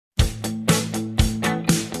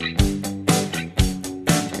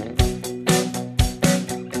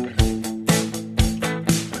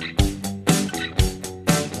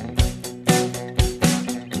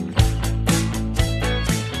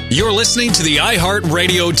You're listening to the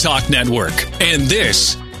iHeartRadio Talk Network, and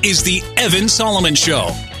this is the Evan Solomon Show.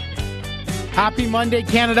 Happy Monday,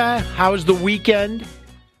 Canada. How was the weekend?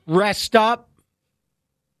 Rest up.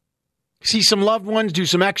 See some loved ones, do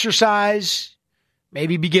some exercise,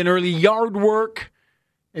 maybe begin early yard work,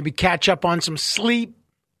 maybe catch up on some sleep,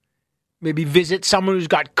 maybe visit someone who's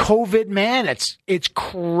got COVID. Man, it's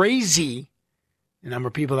crazy. The number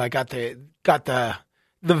of people that got the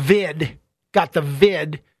vid.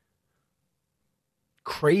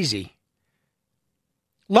 Crazy.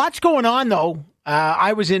 Lots going on, though.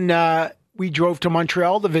 We drove to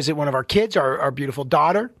Montreal to visit one of our kids, our beautiful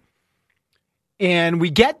daughter. And we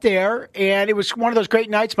get there, and it was one of those great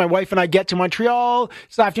nights. My wife and I get to Montreal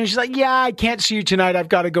this afternoon. She's like, yeah, I can't see you tonight. I've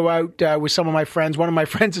got to go out with some of my friends. One of my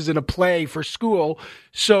friends is in a play for school,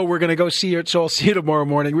 so we're going to go see her. So I'll see you tomorrow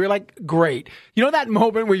morning. We were like, great. You know that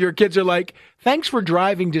moment where your kids are like, thanks for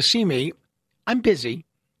driving to see me. I'm busy,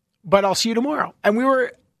 but I'll see you tomorrow. And we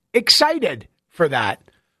were excited for that.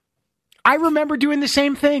 I remember doing the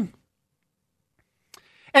same thing.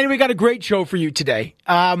 And we got a great show for you today.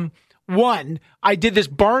 One, I did this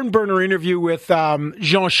barn burner interview with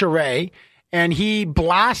Jean Charest, and he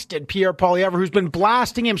blasted Pierre Poilievre, who's been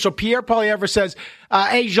blasting him. So Pierre Poilievre says,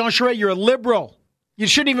 hey, Jean Charest, you're a liberal. You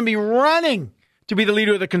shouldn't even be running to be the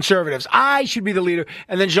leader of the Conservatives. I should be the leader.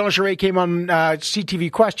 And then Jean Charest came on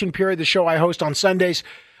CTV Question Period, the show I host on Sundays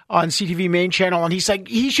on CTV main channel, and he's like,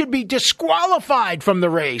 he should be disqualified from the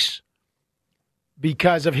race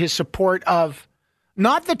because of his support of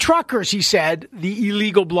not the truckers, he said, the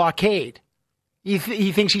illegal blockade. He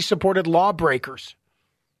thinks he supported lawbreakers.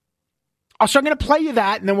 So I'm going to play you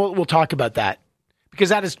that, and then we'll talk about that, because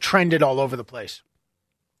that has trended all over the place.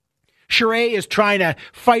 Charest is trying to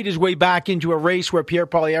fight his way back into a race where Pierre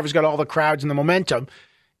Poilievre's got all the crowds and the momentum,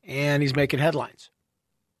 and he's making headlines.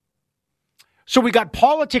 So we got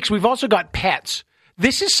politics. We've also got pets.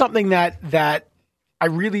 This is something that I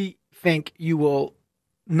really think you will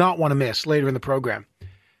not want to miss later in the program.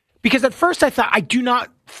 Because at first I thought, I do not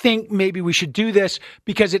think maybe we should do this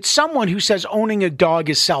because it's someone who says owning a dog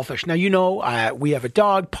is selfish. Now, you know, we have a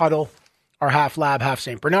dog, Puddle, our half lab, half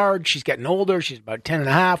St. Bernard. She's getting older. She's about 10 and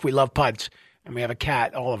a half. We love Puds. And we have a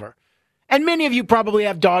cat, Oliver. And many of you probably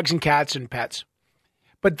have dogs and cats and pets.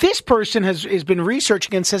 But this person has been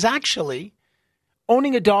researching and says, actually,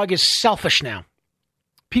 owning a dog is selfish now.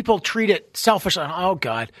 People treat it selfish. Oh,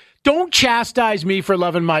 God. Don't chastise me for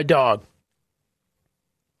loving my dog.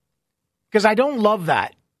 Because I don't love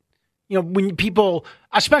that. You know, when people,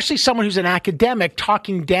 especially someone who's an academic,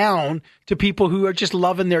 talking down to people who are just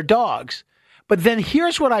loving their dogs. But then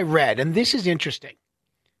here's what I read, and this is interesting.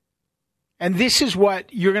 And this is what,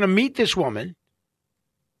 you're going to meet this woman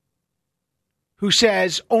who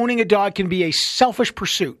says owning a dog can be a selfish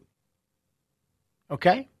pursuit.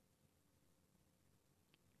 Okay?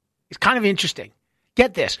 It's kind of interesting.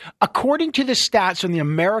 Get this. According to the stats from the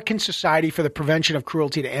American Society for the Prevention of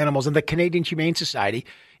Cruelty to Animals and the Canadian Humane Society,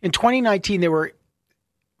 in 2019, there were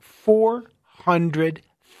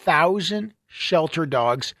 400,000 shelter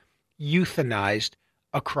dogs euthanized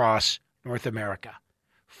across North America.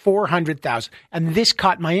 400,000. And this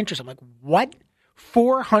caught my interest. I'm like, what?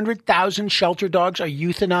 400,000 shelter dogs are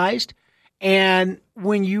euthanized? And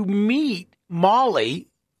when you meet Molly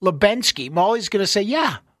Labenski, Molly's going to say,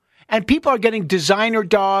 yeah. And people are getting designer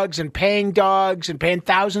dogs and paying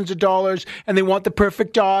thousands of dollars, and they want the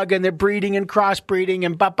perfect dog, and they're breeding and crossbreeding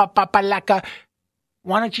and ba-ba-ba-ba-laka.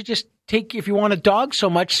 Why don't you just take, if you want a dog so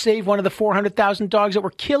much, save one of the 400,000 dogs that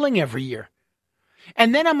we're killing every year?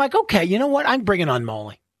 And then I'm like, okay, you know what? I'm bringing on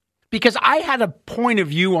Molly. Because I had a point of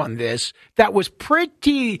view on this that was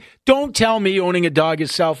pretty, don't tell me owning a dog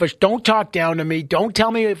is selfish. Don't talk down to me. Don't tell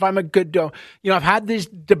me if I'm a good dog. You know, I've had these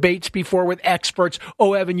debates before with experts.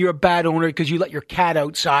 Oh, Evan, you're a bad owner because you let your cat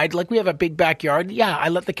outside. Like, we have a big backyard. Yeah, I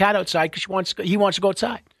let the cat outside because he wants to go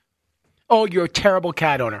outside. Oh, you're a terrible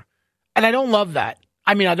cat owner. And I don't love that.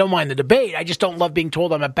 I mean, I don't mind the debate. I just don't love being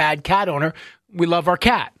told I'm a bad cat owner. We love our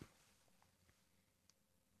cat.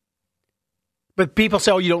 But people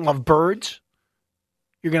say, oh, you don't love birds?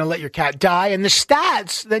 You're going to let your cat die? And the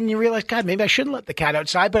stats, then you realize, God, maybe I shouldn't let the cat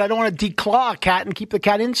outside, but I don't want to declaw a cat and keep the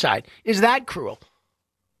cat inside. Is that cruel?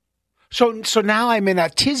 So now I'm in a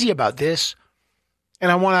tizzy about this, and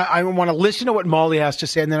I want to listen to what Molly has to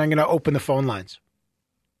say, and then I'm going to open the phone lines.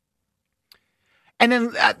 And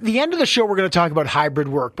then at the end of the show, we're going to talk about hybrid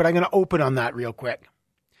work, but I'm going to open on that real quick.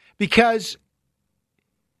 Because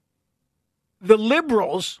the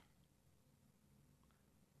Liberals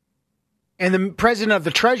and the president of the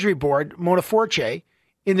Treasury Board, Mona Fortier,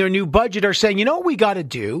 in their new budget are saying, you know what we got to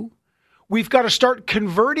do? we've got to start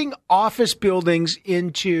converting office buildings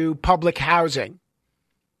into public housing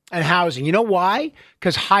and housing. You know why?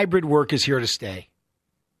 Because hybrid work is here to stay.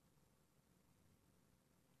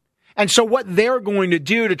 And so what they're going to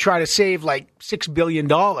do to try to save like $6 billion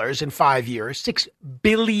in 5 years, $6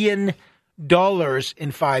 billion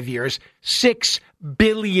in 5 years, $6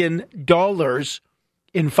 billion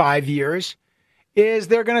in 5 years, is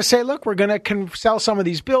they're going to say, look, we're going to sell some of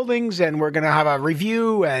these buildings and we're going to have a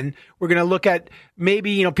review and we're going to look at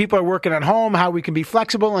maybe, people are working at home, how we can be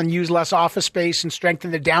flexible and use less office space and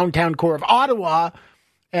strengthen the downtown core of Ottawa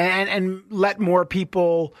and let more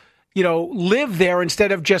people, live there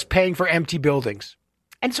instead of just paying for empty buildings.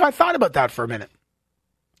 And so I thought about that for a minute.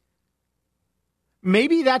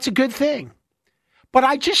 Maybe that's a good thing. But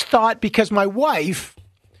I just thought because my wife,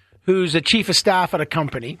 who's a chief of staff at a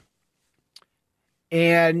company,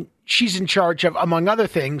 and she's in charge of, among other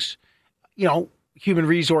things, human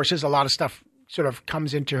resources. A lot of stuff sort of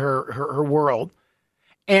comes into her world.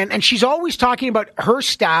 And she's always talking about her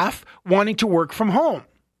staff wanting to work from home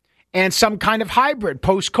and some kind of hybrid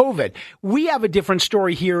post-COVID. We have a different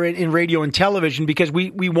story here in radio and television because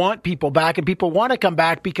we want people back and people want to come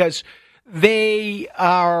back because they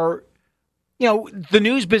are, the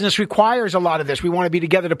news business requires a lot of this. We want to be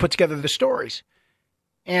together to put together the stories.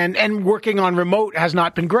 And working on remote has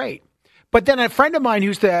not been great. But then a friend of mine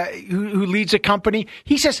who leads a company,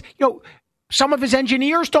 he says, some of his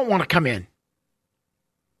engineers don't want to come in.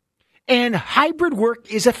 And hybrid work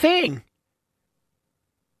is a thing.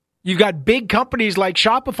 You've got big companies like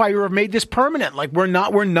Shopify who have made this permanent. Like we're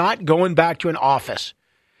not going back to an office.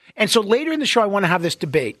 And so later in the show, I want to have this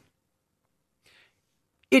debate.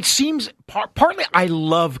 It seems partly I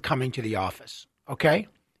love coming to the office, okay?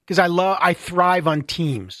 Because I thrive on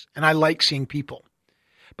teams and I like seeing people.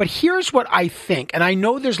 But here's what I think, and I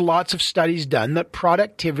know there's lots of studies done that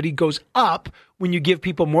productivity goes up when you give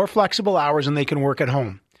people more flexible hours and they can work at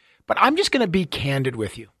home. But I'm just going to be candid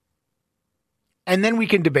with you. And then we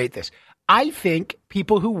can debate this. I think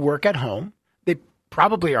people who work at home, they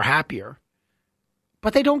probably are happier,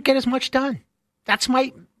 but they don't get as much done. That's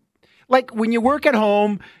like when you work at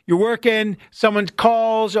home, you're working, someone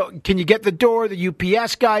calls, can you get the door? The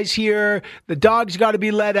UPS guy's here. The dog's got to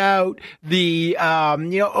be let out. The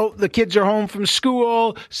kids are home from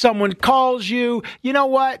school. Someone calls you. You know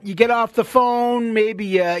what? You get off the phone.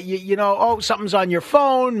 Maybe, something's on your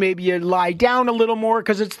phone. Maybe you lie down a little more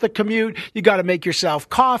because it's the commute. You got to make yourself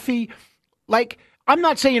coffee. Like, I'm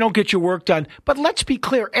not saying you don't get your work done, but let's be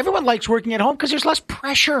clear. Everyone likes working at home because there's less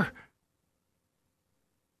pressure.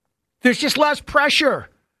 There's just less pressure.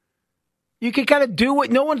 You can kind of do what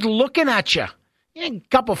no one's looking at you. A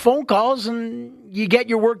couple phone calls and you get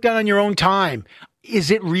your work done on your own time. Is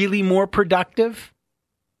it really more productive?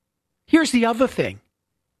 Here's the other thing.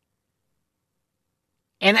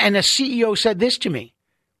 And a CEO said this to me.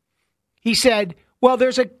 He said, well,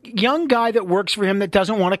 there's a young guy that works for him that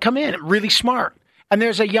doesn't want to come in. Really smart. And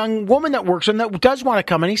there's a young woman that works for him that does want to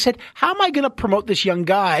come in. He said, how am I going to promote this young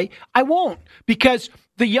guy? I won't, because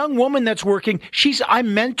the young woman that's working, I'm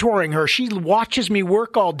mentoring her. She watches me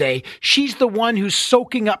work all day. She's the one who's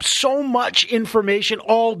soaking up so much information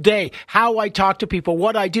all day, how I talk to people,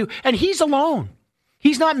 what I do. And he's alone.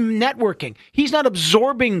 He's not networking. He's not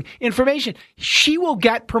absorbing information. She will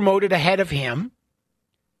get promoted ahead of him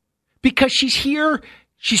because she's here.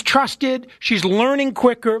 She's trusted. She's learning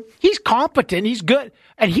quicker. He's competent. He's good.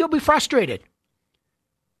 And he'll be frustrated.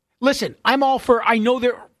 Listen, I'm all for, I know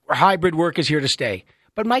that hybrid work is here to stay.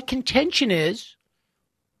 But my contention is,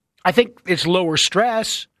 I think it's lower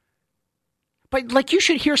stress. But you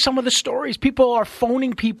should hear some of the stories. People are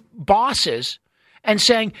phoning bosses and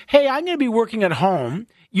saying, hey, I'm going to be working at home.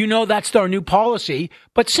 That's our new policy.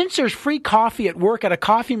 But since there's free coffee at work at a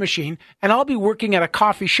coffee machine and I'll be working at a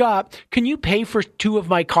coffee shop, can you pay for 2 of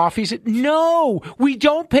my coffees? No, we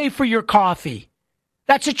don't pay for your coffee.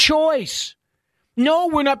 That's a choice. No,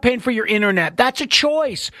 we're not paying for your internet. That's a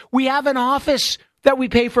choice. We have an office that we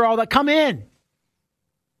pay for all that. Come in.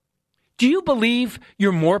 Do you believe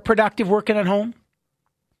you're more productive working at home?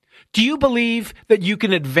 Do you believe that you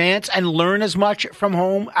can advance and learn as much from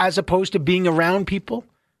home as opposed to being around people?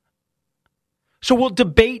 So we'll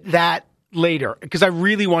debate that later because I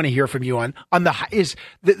really want to hear from you on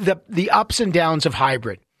the ups and downs of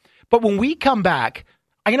hybrid. But when we come back,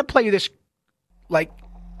 I'm going to play you this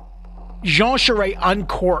Jean Charest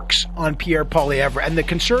uncorks on Pierre Poilievre, and the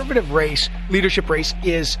conservative leadership race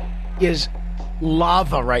is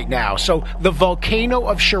lava right now. So the volcano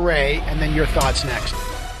of Charest, and then your thoughts next.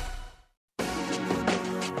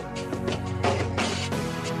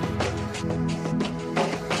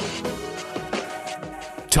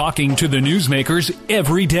 talking to the newsmakers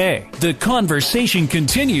every day. The conversation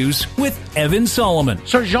continues with Evan Solomon.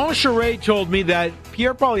 So Jean Charest told me that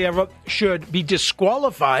Pierre Poilievre should be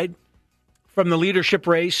disqualified from the leadership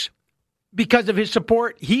race because of his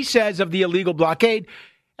support, he says, of the illegal blockade.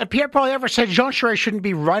 And Pierre Poilievre said Jean Charest shouldn't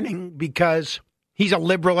be running because he's a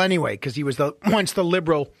Liberal anyway, because he was once the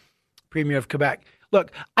Liberal Premier of Quebec.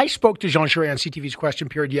 Look, I spoke to Jean Charest on CTV's Question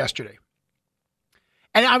Period yesterday.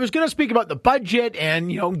 And I was going to speak about the budget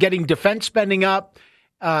and, getting defense spending up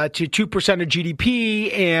to 2% of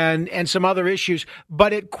GDP and some other issues.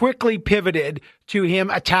 But it quickly pivoted to him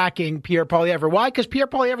attacking Pierre Poilievre. Why? Because Pierre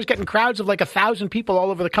Poilievre is getting crowds of like 1,000 people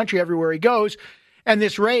all over the country everywhere he goes. And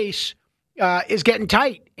this race is getting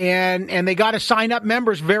tight. And they got to sign up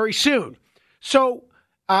members very soon. So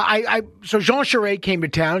so Jean Charest came to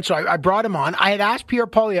town. So I brought him on. I had asked Pierre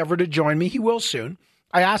Poilievre to join me. He will soon.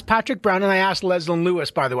 I asked Patrick Brown and I asked Leslyn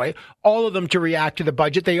Lewis, by the way, all of them to react to the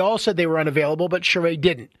budget. They all said they were unavailable, but Charest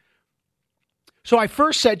didn't. So I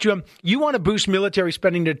first said to him, you want to boost military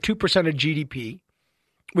spending to 2% of GDP,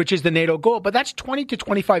 which is the NATO goal, but that's $20 to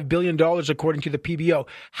 $25 billion according to the PBO.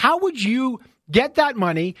 How would you get that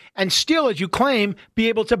money and still, as you claim, be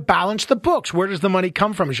able to balance the books? Where does the money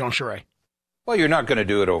come from, Jean Charest? Well, you're not going to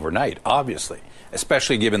do it overnight, obviously,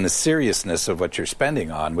 especially given the seriousness of what you're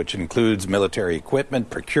spending on, which includes military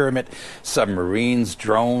equipment, procurement, submarines,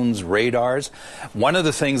 drones, radars. One of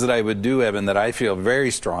the things that I would do, Evan, that I feel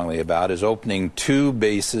very strongly about is opening 2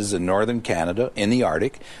 bases in northern Canada in the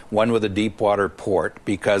Arctic, one with a deep water port,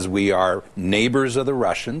 because we are neighbors of the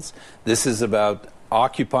Russians. This is about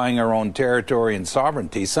occupying our own territory and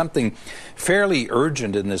sovereignty, something fairly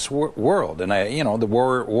urgent in this world. And the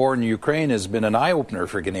war in Ukraine has been an eye-opener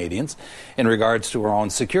for Canadians in regards to our own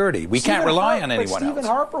security. We can't rely on anyone else. Stephen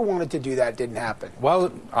Harper wanted to do that, didn't happen.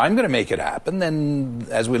 Well, I'm going to make it happen. And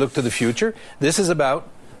as we look to the future, this is about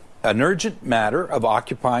an urgent matter of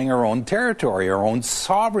occupying our own territory, our own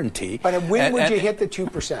sovereignty. But when would you hit the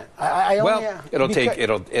 2%?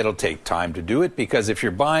 It'll take time to do it, because if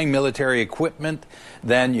you're buying military equipment,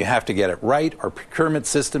 then you have to get it right. Our procurement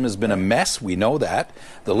system has been a mess. We know that.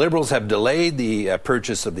 The Liberals have delayed the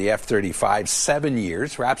purchase of the F-35 7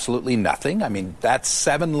 years for absolutely nothing. I mean, that's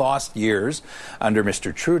 7 lost years under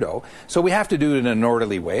Mr. Trudeau. So we have to do it in an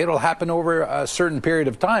orderly way. It'll happen over a certain period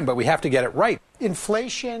of time, but we have to get it right.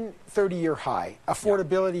 Inflation, 30-year high.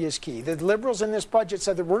 Affordability is key. The Liberals in this budget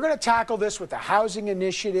said that we're going to tackle this with the housing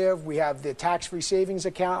initiative. We have the tax-free savings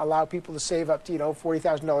account, allow people to save up to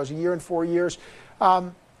 $40,000 a year in 4 years.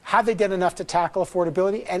 Have they done enough to tackle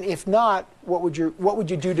affordability? And if not, what would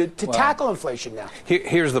you do to tackle inflation now?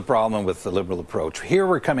 Here's the problem with the Liberal approach. Here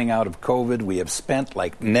we're coming out of COVID. We have spent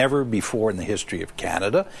like never before in the history of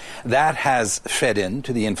Canada. That has fed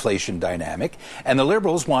into the inflation dynamic. And the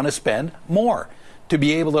Liberals want to spend more to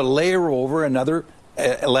be able to layer over another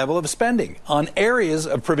level of spending on areas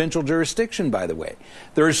of provincial jurisdiction, by the way.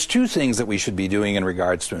 There's 2 things that we should be doing in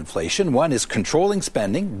regards to inflation. One is controlling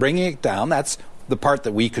spending, bringing it down. That's the part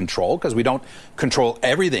that we control, because we don't control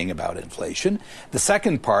everything about inflation. The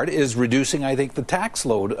second part is reducing, I think, the tax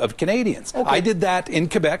load of Canadians. Okay. I did that in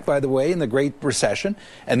Quebec, by the way, in the Great Recession,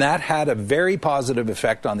 and that had a very positive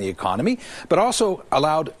effect on the economy, but also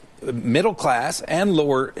allowed middle class and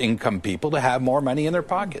lower income people to have more money in their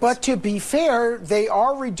pockets. But to be fair, they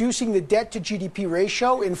are reducing the debt to GDP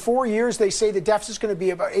ratio. In 4 years, they say the deficit is going to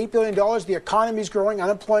be about $8 billion. The economy is growing,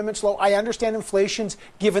 unemployment's low. I understand inflation's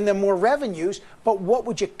given them more revenues, but what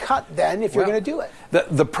would you cut then if you're going to do it?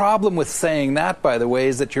 The problem with saying that, by the way,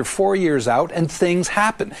 is that you're 4 years out and things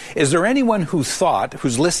happen. Is there anyone who's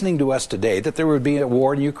listening to us today, that there would be a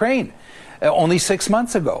war in Ukraine? Only 6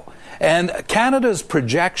 months ago. And Canada's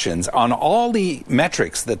projections on all the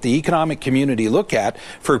metrics that the economic community look at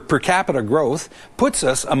for per capita growth puts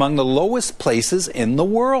us among the lowest places in the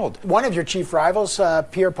world. One of your chief rivals,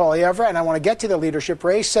 Pierre Poilievre, and I want to get to the leadership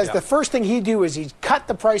race, says the first thing he'd do is he'd cut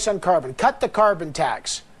the price on carbon, cut the carbon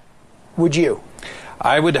tax. Would you?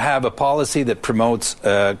 I would have a policy that promotes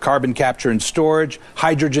carbon capture and storage,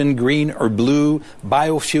 hydrogen, green or blue,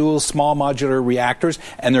 biofuels, small modular reactors,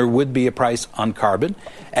 and there would be a price on carbon.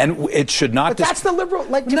 And it should not... But that's the Liberal...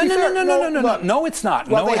 No, it's not.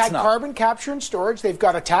 Well, no, they it's had not. carbon capture and storage. They've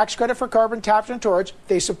got a tax credit for carbon capture and storage.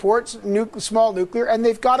 They support small nuclear, and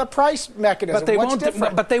they've got a price mechanism.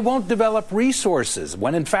 But they won't develop resources,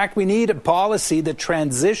 when in fact we need a policy that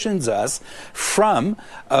transitions us from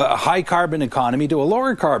a high carbon economy to a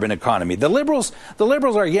lower carbon economy. The Liberals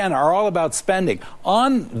are all about spending.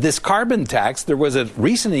 On this carbon tax, there was a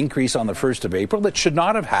recent increase on the 1st of April that should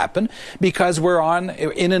not have happened because we're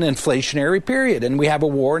in an inflationary period and we have a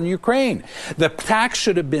war in Ukraine. The tax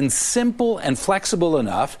should have been simple and flexible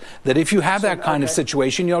enough that if you have that kind of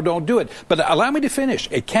situation, don't do it. But allow me to finish.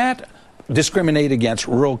 It can't discriminate against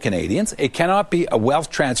rural Canadians. It cannot be a wealth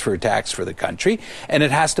transfer tax for the country, and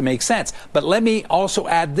it has to make sense. But let me also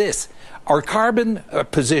add this. Our carbon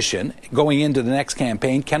position going into the next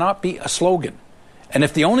campaign cannot be a slogan. And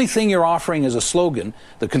if the only thing you're offering is a slogan,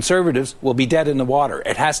 the Conservatives will be dead in the water.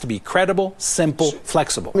 It has to be credible, simple,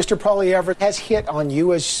 flexible. Mr. Poilievre has hit on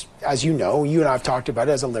you, as you know, you and I have talked about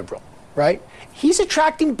it, as a Liberal, right? He's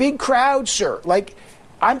attracting big crowds, sir. Like,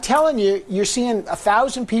 I'm telling you, you're seeing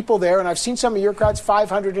 1,000 people there, and I've seen some of your crowds,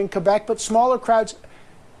 500 in Quebec, but smaller crowds.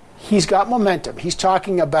 He's got momentum. He's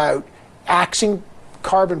talking about axing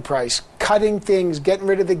carbon price, cutting things, getting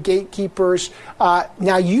rid of the gatekeepers.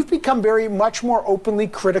 Now, you've become very much more openly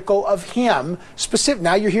critical of him.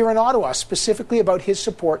 Now you're here in Ottawa, specifically about his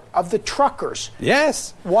support of the truckers.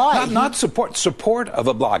 Yes. Why? Not support of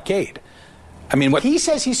a blockade. I mean, what he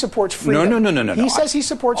says he supports freedom. No. He says he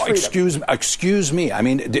supports freedom. Excuse me. I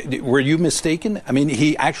mean, were you mistaken? I mean,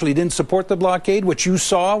 he actually didn't support the blockade. What you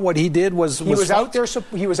saw, what he did was he was out there.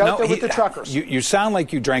 He was out there with the truckers. You sound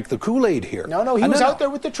like you drank the Kool-Aid here. No. He was out there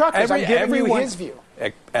with the truckers. I'm giving you his view.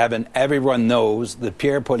 Evan, everyone knows that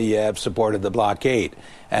Pierre Poilievre supported the blockade.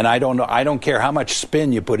 And I don't care how much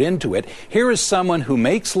spin you put into it. Here is someone who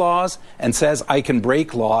makes laws and says, I can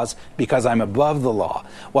break laws because I'm above the law.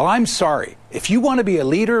 Well, I'm sorry. If you want to be a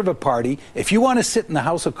leader of a party, if you want to sit in the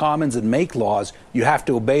House of Commons and make laws, you have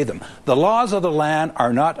to obey them. The laws of the land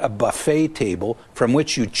are not a buffet table from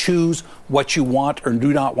which you choose what you want or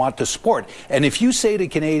do not want to support. And if you say to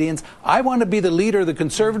Canadians, I want to be the leader of the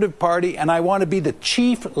Conservative Party and I want to be the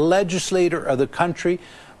chief legislator of the country,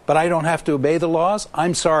 but I don't have to obey the laws,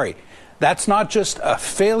 I'm sorry. That's not just a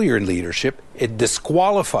failure in leadership. It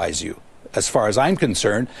disqualifies you, as far as I'm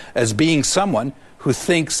concerned, as being someone who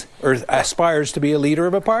thinks or aspires to be a leader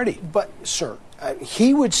of a party. But, sir,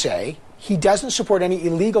 he would say he doesn't support any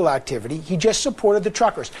illegal activity. He just supported the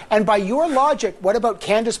truckers. And by your logic, what about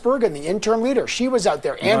Candice Bergen, the interim leader? She was out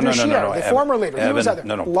there. Andrew Scheer, the former leader, he was out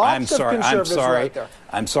there. Lots of conservatives were out there.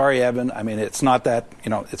 I'm sorry, Evan. I mean, it's not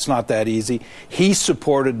that easy. He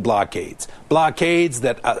supported blockades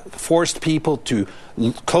that forced people to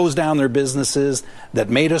close down their businesses, that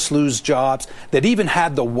made us lose jobs, that even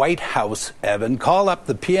had the White House, Evan, call up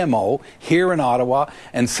the PMO here in Ottawa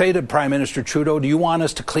and say to Prime Minister Trudeau, do you want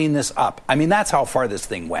us to clean this up? I mean, that's how far this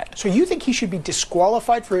thing went. So you think he should be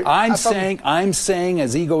disqualified for... I'm saying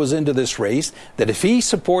as he goes into this race that if he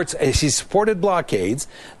supported blockades,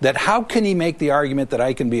 that how can he make the argument that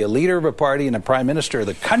I can be a leader of a party and a Prime Minister of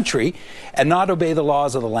the country and not obey the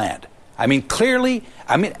laws of the land? I mean, clearly,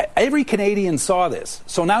 every Canadian saw this.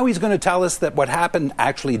 So now he's going to tell us that what happened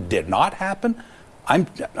actually did not happen?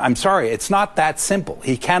 I'm sorry, it's not that simple.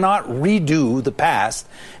 He cannot redo the past,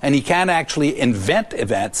 and he can't actually invent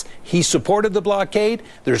events. He supported the blockade.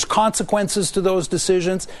 There's consequences to those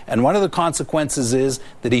decisions, and one of the consequences is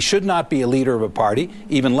that he should not be a leader of a party,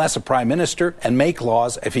 even less a prime minister, and make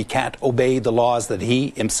laws if he can't obey the laws that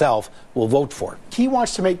he himself will vote for. He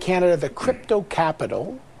wants to make Canada the crypto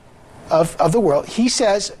capital of the world. He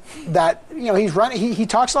says that, he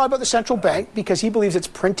talks a lot about the central bank because he believes it's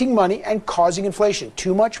printing money and causing inflation.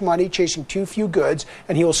 Too much money chasing too few goods,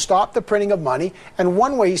 and he will stop the printing of money. And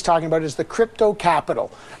one way he's talking about is the crypto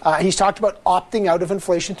capital. He's talked about opting out of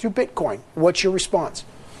inflation through Bitcoin. What's your response?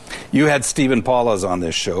 You had Stephen Paulas on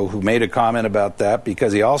this show who made a comment about that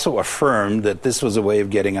because he also affirmed that this was a way of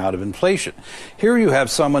getting out of inflation. Here you have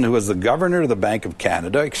someone who is the governor of the Bank of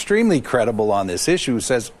Canada, extremely credible on this issue, who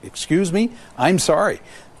says, excuse me, I'm sorry.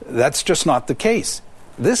 That's just not the case.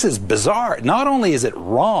 This is bizarre. Not only is it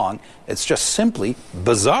wrong, it's just simply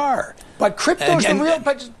bizarre. But crypto's the real.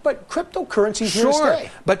 But cryptocurrency is here to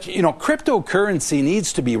stay. But cryptocurrency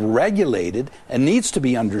needs to be regulated and needs to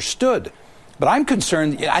be understood. But I'm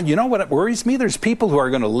concerned, you know what worries me? There's people who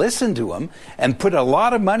are going to listen to him and put a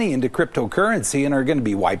lot of money into cryptocurrency and are going to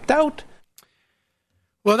be wiped out.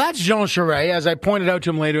 Well, that's Jean Charest. As I pointed out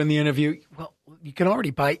to him later in the interview, well, you can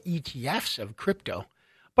already buy ETFs of crypto.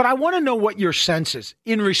 But I want to know what your sense is.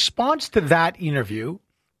 In response to that interview,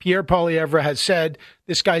 Pierre Poilievre has said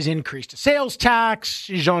this guy's increased the sales tax.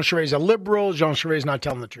 Jean Charest is a liberal. Jean Charest is not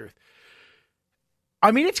telling the truth. I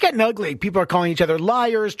mean, it's getting ugly. People are calling each other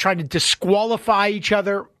liars, trying to disqualify each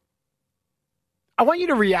other. I want you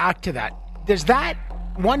to react to that. Does that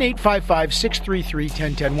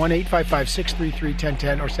 1-855-633-1010,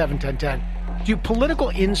 1-855-633-1010 or 71010, Do political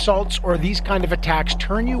insults or these kind of attacks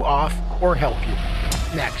turn you off or help you?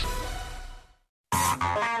 Next.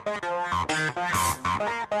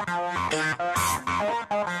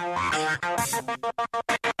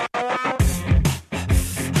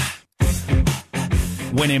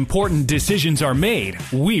 When important decisions are made,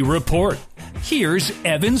 we report. Here's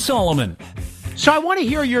Evan Solomon. So I want to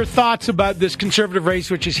hear your thoughts about this Conservative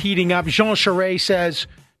race, which is heating up. Jean Charest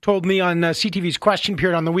told me on CTV's Question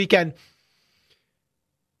Period on the weekend,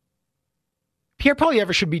 Pierre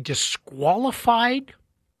Poilievre should be disqualified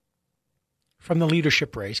from the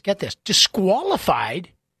leadership race. Get this, disqualified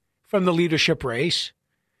from the leadership race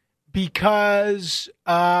because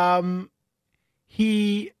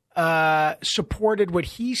he supported what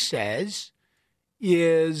he says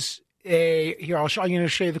is I'm going to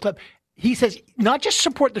show you the clip. He says not just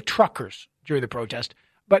support the truckers during the protest,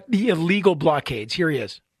 but the illegal blockades. Here he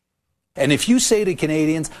is. And if you say to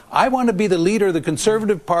Canadians, I want to be the leader of the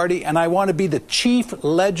Conservative Party and I want to be the chief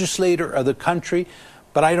legislator of the country,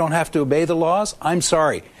 but I don't have to obey the laws, I'm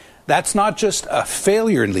sorry. That's not just a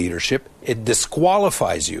failure in leadership, it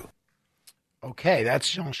disqualifies you. Okay, that's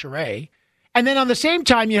Jean Charest. And then on the same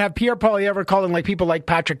time, you have Pierre Poilievre calling people like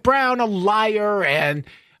Patrick Brown a liar and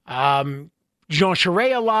Jean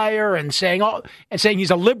Charest a liar and saying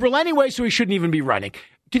he's a liberal anyway, so he shouldn't even be running.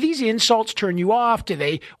 Do these insults turn you off?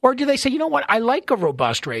 Or do they say, you know what, I like a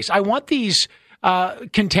robust race. I want these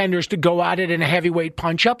contenders to go at it in a heavyweight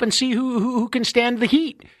punch-up and see who can stand the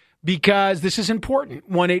heat, because this is important.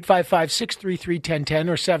 1-855-633-1010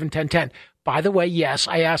 or 71010. By the way, yes,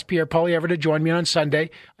 I asked Pierre Poilievre to join me on Sunday.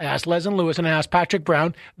 I asked Les and Lewis and I asked Patrick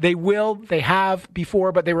Brown. They have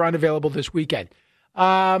before, but they were unavailable this weekend.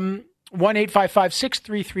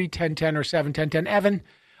 1-855-633-1010 or 71010. Evan,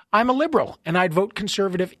 I'm a liberal, and I'd vote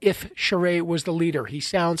Conservative if Charest was the leader. He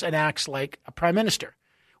sounds and acts like a prime minister.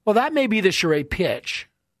 Well, that may be the Charest pitch,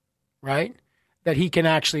 right? That he can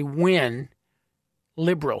actually win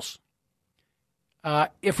Liberals.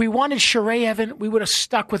 If we wanted Charest, Evan, we would have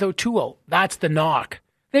stuck with O'Toole. That's the knock.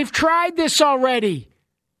 They've tried this already.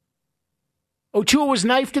 O'Toole was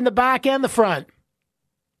knifed in the back and the front.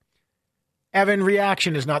 Evan,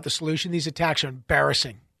 reaction is not the solution. These attacks are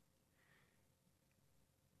embarrassing.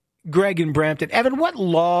 Greg in Brampton. Evan, what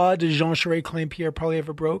law does Jean Charest claim Pierre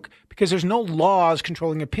Poilievre broke? Because there's no laws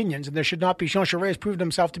controlling opinions, and there should not be. Jean Charest has proven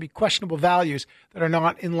himself to be questionable values that are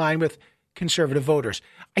not in line with Conservative voters.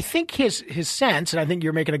 I think his sense, and I think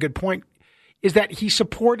you're making a good point, is that he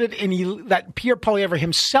supported that Pierre Poilievre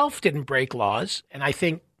himself didn't break laws, and I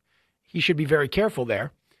think he should be very careful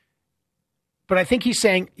there. But I think he's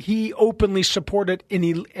saying he openly supported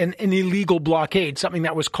an illegal blockade, something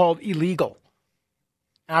that was called illegal.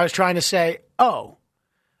 I was trying to say,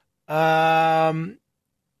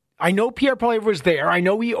 I know Pierre Poilievre was there. I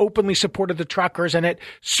know he openly supported the truckers, and it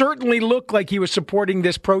certainly looked like he was supporting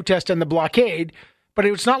this protest and the blockade, but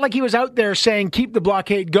it's not like he was out there saying, keep the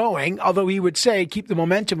blockade going, although he would say, keep the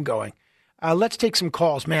momentum going. Let's take some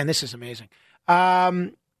calls. Man, this is amazing.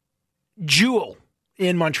 Jewel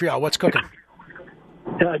in Montreal, what's cooking?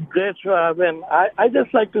 Great show, Evan. I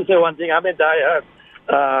just like to say one thing. I'm a diehard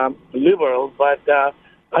liberal, but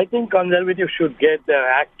I think conservatives should get their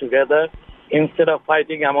act together. Instead of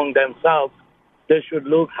fighting among themselves, they should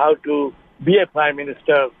look how to be a prime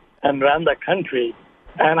minister and run the country.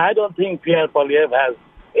 And I don't think Pierre Poilievre has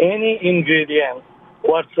any ingredient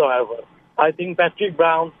whatsoever. I think Patrick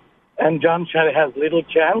Brown and Jean Charest has little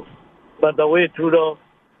chance, but the way Trudeau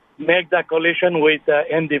make the coalition with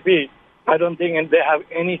NDP, I don't think they have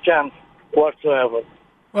any chance whatsoever.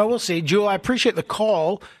 Well, we'll see. Jewel, I appreciate the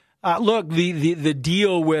call. Look, the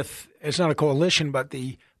deal with, it's not a coalition, but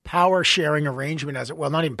the power sharing arrangement,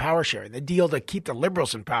 not even power sharing, the deal to keep the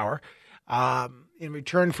Liberals in power in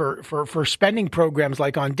return for spending programs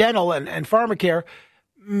like on dental and pharmacare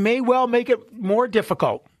may well make it more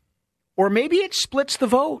difficult. Or maybe it splits the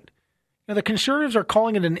vote. Now, the Conservatives are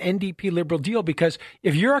calling it an NDP Liberal deal because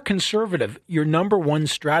if you're a Conservative, your number one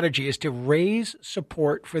strategy is to raise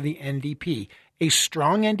support for the NDP. A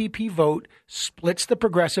strong NDP vote splits the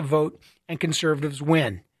Progressive vote and Conservatives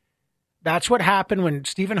win. That's what happened when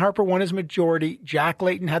Stephen Harper won his majority. Jack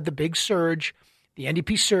Layton had the big surge. The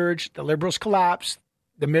NDP surged. The Liberals collapsed.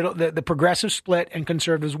 The Progressive split and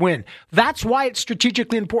Conservatives win. That's why it's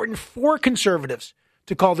strategically important for Conservatives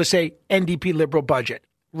to call this a NDP Liberal budget.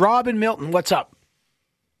 Rob and Milton, what's up?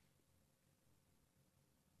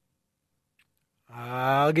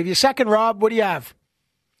 I'll give you a second, Rob. What do you have?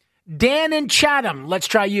 Dan in Chatham. Let's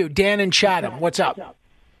try you. Dan in Chatham. What's up?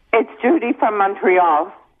 It's Judy from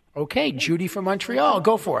Montreal. Okay, Judy from Montreal.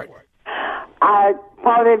 Go for it.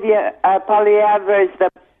 Poilievre is the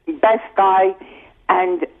best guy,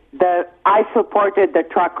 and I supported the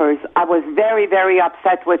truckers. I was very, very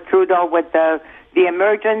upset with Trudeau with the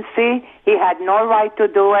emergency. He had no right to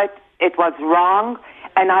do it. It was wrong,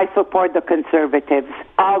 and I support the Conservatives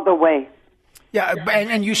all the way. Yeah,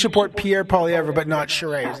 and you support Pierre Poilievre, but not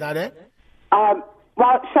Charest. Is that it? Well,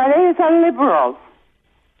 Charest is a Liberal.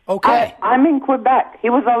 Okay. I'm in Quebec. He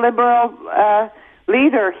was a Liberal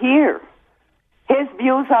leader here. His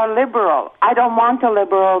views are liberal. I don't want a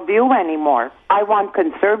liberal view anymore. I want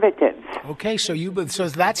conservatives. Okay, so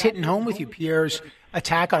that's hitting home with you, Pierre's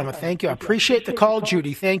attack on him. Thank you. I appreciate the call,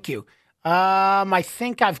 Judy. Thank you. I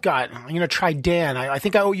think I'm going to try Dan. I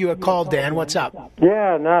think I owe you a call, Dan. What's up?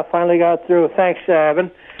 Yeah, no, finally got through. Thanks,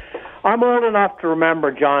 Evan. I'm old enough to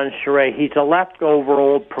remember Jean Charest. He's a leftover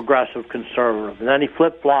old progressive conservative, and then he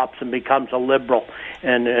flip-flops and becomes a liberal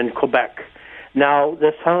in Quebec. Now,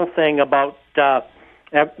 this whole thing about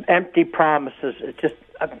empty promises,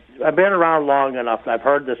 I've been around long enough, and I've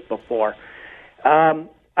heard this before.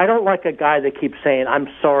 I don't like a guy that keeps saying, I'm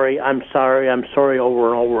sorry over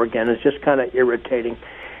and over again. It's just kind of irritating.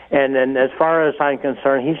 And then as far as I'm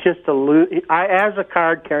concerned, he's just as a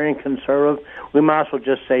card-carrying conservative, we might as well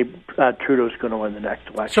just say Trudeau's going to win the next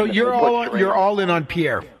election. So you're all in on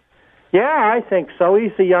Pierre? Yeah, I think so.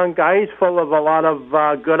 He's a young guy. He's full of a lot of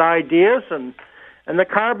good ideas, and the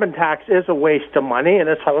carbon tax is a waste of money, and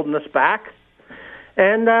it's holding us back.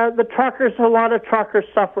 And the truckers, a lot of truckers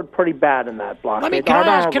suffered pretty bad in that block.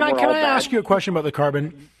 Can I ask you a question about the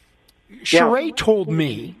carbon? Charest told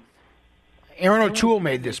me, Aaron O'Toole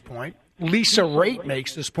made this point, Lisa Raitt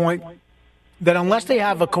makes this point, that unless they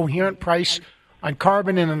have a coherent price on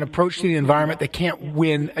carbon and an approach to the environment, they can't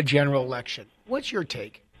win a general election. What's your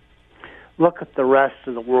take? Look at the rest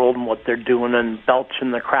of the world and what they're doing and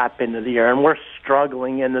belching the crap into the air. And we're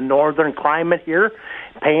struggling in the northern climate here,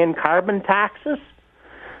 paying carbon taxes.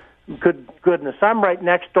 Good goodness, I'm right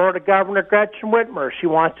next door to Governor Gretchen Whitmer. She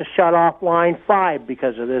wants to shut off Line 5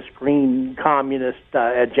 because of this green communist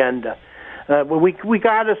agenda. We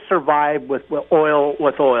got to survive with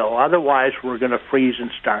oil. Otherwise, we're going to freeze and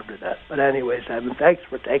starve to death. But anyways, Evan, thanks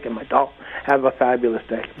for taking my call. Have a fabulous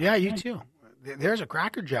day. Yeah, you too. There's a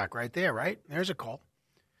crackerjack right there, right? There's a call.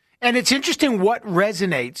 And it's interesting what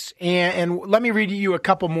resonates. And let me read you a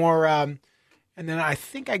couple more, and then I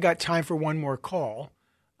think I got time for one more call.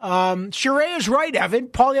 Charest is right, Evan.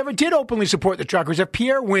 Poilievre did openly support the truckers. If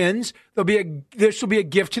Pierre wins, this will be a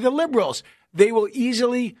gift to the Liberals. They will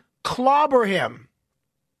easily clobber him.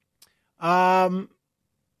 The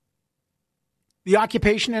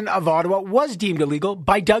occupation of Ottawa was deemed illegal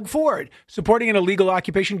by Doug Ford. Supporting an illegal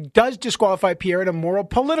occupation does disqualify Pierre in a moral,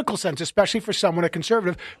 political sense, especially for someone, a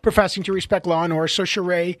conservative, professing to respect law and order. So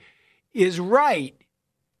Charest is right,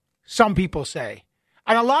 some people say.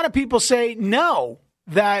 And a lot of people say no,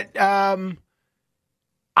 that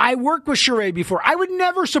I worked with Charest before. I would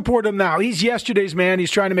never support him now. He's yesterday's man. He's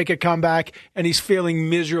trying to make a comeback, and he's failing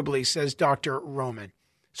miserably, says Dr. Roman.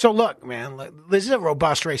 So look, man, this is a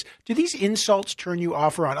robust race. Do these insults turn you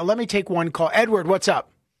off or on? Let me take one call. Edward, what's up?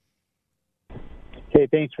 Okay,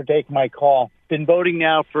 thanks for taking my call. Been voting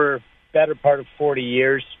now for better part of 40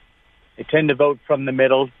 years. I tend to vote from the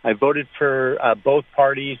middle. I voted for both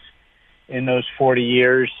parties in those 40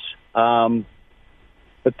 years.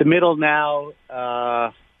 But the middle now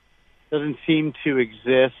doesn't seem to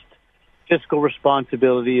exist. Fiscal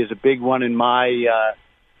responsibility is a big one in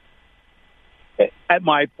at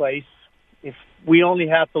my place. If we only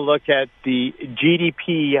have to look at the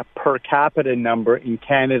GDP per capita number in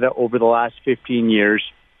Canada over the last 15 years,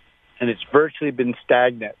 and it's virtually been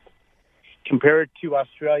stagnant. Compare it to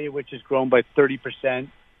Australia, which has grown by 30%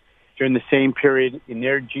 during the same period in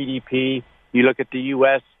their GDP. You look at the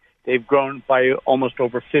U.S., they've grown by almost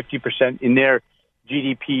over 50% in their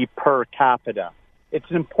GDP per capita. It's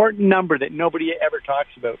an important number that nobody ever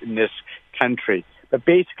talks about in this country. But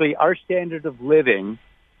basically, our standard of living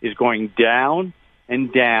is going down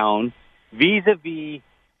and down vis-a-vis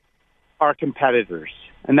our competitors.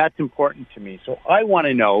 And that's important to me. So I want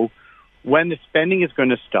to know when the spending is going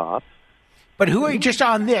to stop. But who are you, just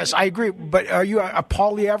on this? I agree. But are you a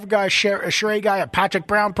Poilievre guy, a Charest guy, a Patrick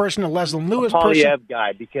Brown person, a Leslie Lewis person? A Poilievre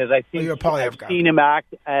guy, because I think I've seen him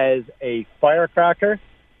act as a firecracker.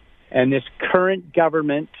 And this current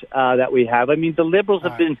government that we have, I mean, the Liberals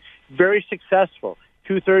have been very successful.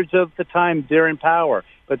 2/3 of the time they're in power,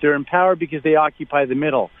 but they're in power because they occupy the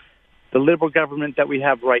middle. The Liberal government that we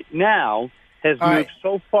have right now has moved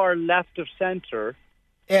so far left of center.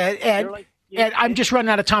 And I'm just running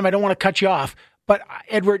out of time. I don't want to cut you off. But,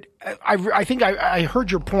 Edward, I think I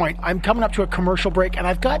heard your point. I'm coming up to a commercial break, and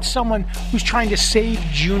I've got someone who's trying to save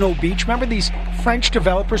Juno Beach. Remember these French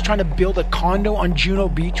developers trying to build a condo on Juno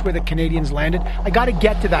Beach where the Canadians landed? I got to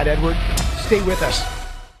get to that, Edward. Stay with us.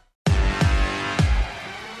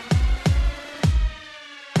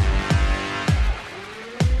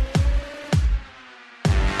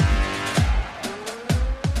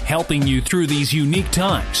 Helping you through these unique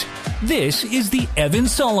times. This is the Evan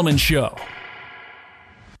Solomon Show.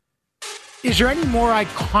 Is there any more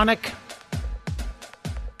iconic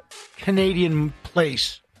Canadian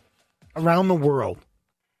place around the world?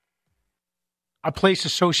 A place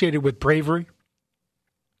associated with bravery,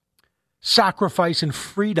 sacrifice, and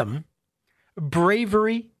freedom.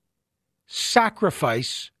 Bravery,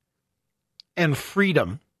 sacrifice, and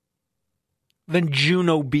freedom than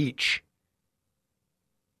Juno Beach.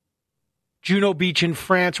 Juno Beach in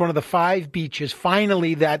France, one of the 5 beaches,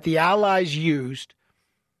 finally, that the Allies used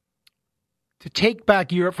to take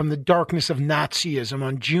back Europe from the darkness of Nazism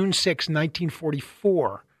on June 6,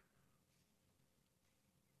 1944.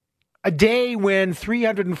 A day when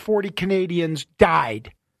 340 Canadians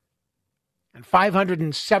died and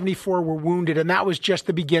 574 were wounded, and that was just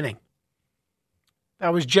the beginning.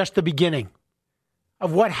 That was just the beginning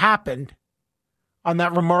of what happened on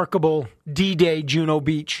that remarkable D-Day, Juno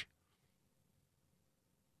Beach.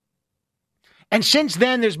 And since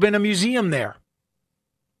then, there's been a museum there,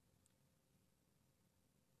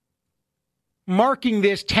 marking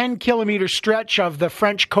this 10-kilometer stretch of the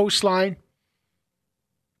French coastline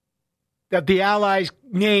that the Allies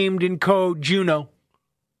named in code Juno,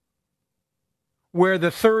 where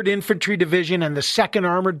the 3rd Infantry Division and the 2nd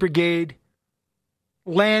Armored Brigade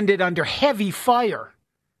landed under heavy fire.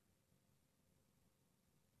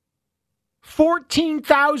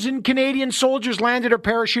 14,000 Canadian soldiers landed or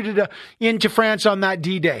parachuted into France on that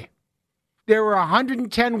D-Day. There were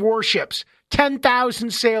 110 warships,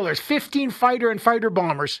 10,000 sailors, 15 fighter and fighter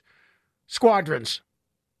bombers squadrons.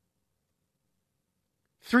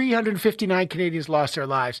 359 Canadians lost their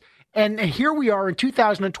lives. And here we are in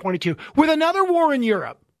 2022 with another war in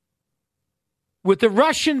Europe, with the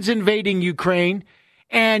Russians invading Ukraine,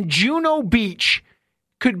 and Juno Beach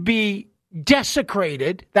could be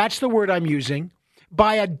desecrated, that's the word I'm using,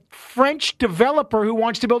 by a French developer who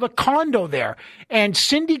wants to build a condo there. And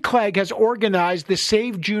Cindy Clegg has organized the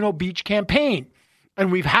Save Juno Beach campaign.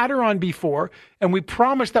 And we've had her on before, and we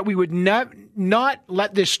promised that we would not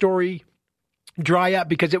let this story dry up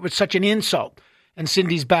because it was such an insult. And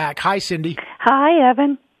Cindy's back. Hi, Cindy. Hi,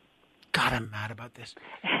 Evan. God, I'm mad about this.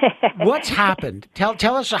 What's happened?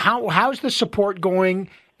 Tell us how's the support going,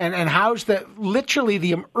 and how's the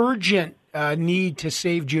urgent need to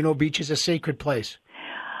save Juno Beach as a sacred place?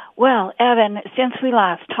 Well, Evan, since we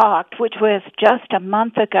last talked, which was just a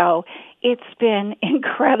month ago, it's been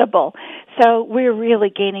incredible. So we're really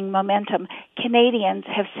gaining momentum. Canadians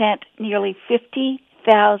have sent nearly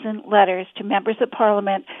 50,000 letters to members of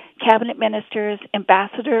Parliament, cabinet ministers,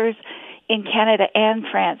 ambassadors in Canada and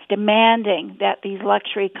France, demanding that these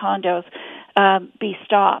luxury condos be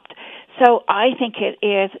stopped. So I think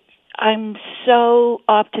I'm so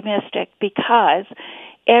optimistic because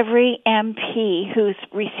every MP who's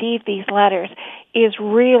received these letters is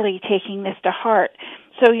really taking this to heart.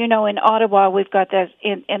 So, in Ottawa, we've got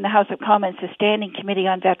in the House of Commons, the Standing Committee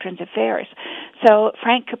on Veterans Affairs. So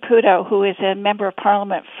Frank Caputo, who is a member of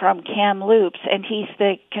Parliament from Kamloops, and he's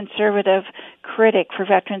the conservative critic for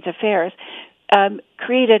Veterans Affairs,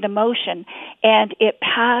 created a motion, and it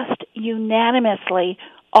passed unanimously.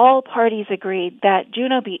 All parties agreed that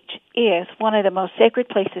Juno Beach is one of the most sacred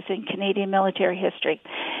places in Canadian military history.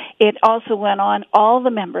 It also went on, all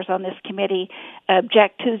the members on this committee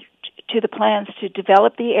object to the plans to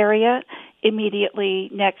develop the area immediately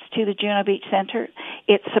next to the Juno Beach Center.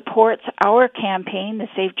 It supports our campaign, the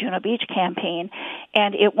Save Juno Beach campaign,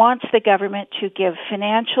 and it wants the government to give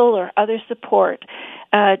financial or other support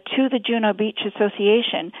to the Juno Beach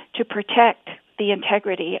Association to protect the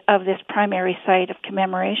integrity of this primary site of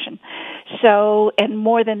commemoration. So, and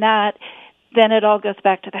more than that, then it all goes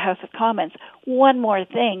back to the House of Commons. One more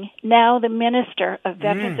thing. Now the Minister of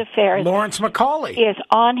Veterans Affairs, Lawrence Macaulay, is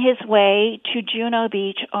on his way to Juno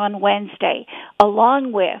Beach on Wednesday,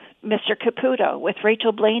 along with Mr. Caputo, with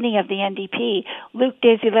Rachel Blaney of the NDP, Luc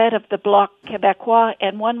Desilets of the Bloc Québécois,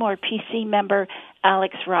 and one more PC member,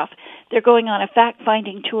 Alex Ruff. They're going on a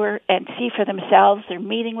fact-finding tour and see for themselves. They're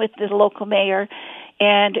meeting with the local mayor,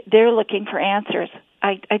 and they're looking for answers.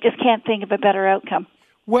 I just can't think of a better outcome.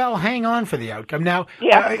 Well, hang on for the outcome. Now,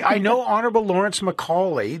 yeah. I know Honourable Lawrence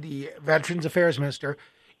Macaulay, the Veterans Affairs Minister,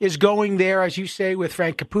 is going there, as you say, with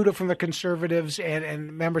Frank Caputo from the Conservatives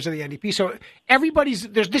and members of the NDP. So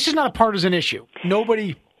this is not a partisan issue.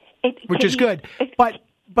 Nobody, which is good. But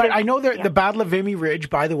I know the Battle of Vimy Ridge,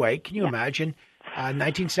 by the way, can you imagine?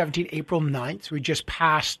 1917, April 9th, we just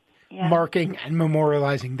passed marking and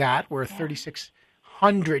memorializing that, where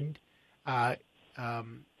 3,600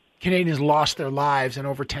 Canadians lost their lives and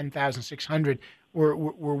over 10,600 were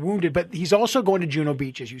wounded. But he's also going to Juno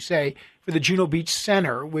Beach, as you say, for the Juno Beach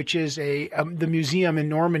Center, which is the museum in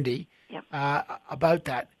Normandy about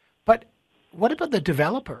that. But what about the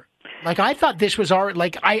developer? Like, I thought this was our,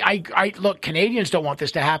 like, I look, Canadians don't want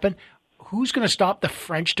this to happen. Who's going to stop the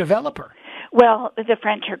French developer? Well, the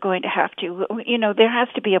French are going to have to. There has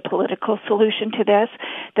to be a political solution to this.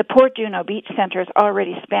 The Port Juno Beach Center has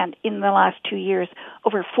already spent, in the last 2 years,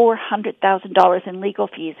 over $400,000 in legal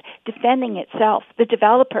fees defending itself. The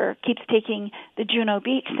developer keeps taking the Juno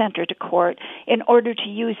Beach Center to court in order to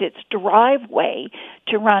use its driveway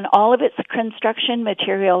to run all of its construction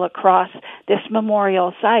material across this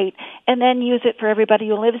memorial site, and then use it for everybody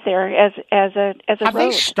who lives there as a Have road.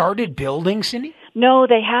 they started building, Cindy? No,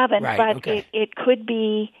 they haven't, right, but okay. it could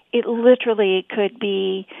be, it literally could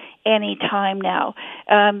be any time now.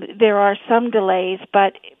 There are some delays,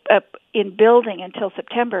 but in building until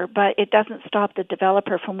September, but it doesn't stop the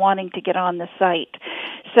developer from wanting to get on the site.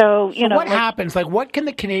 So what happens? Like, what can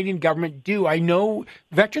the Canadian government do? I know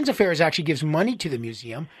Veterans Affairs actually gives money to the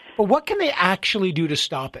museum, but what can they actually do to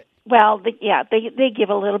stop it? Well, they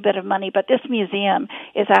give a little bit of money, but this museum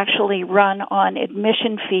is actually run on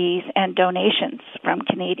admission fees and donations from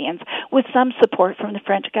Canadians with some support from the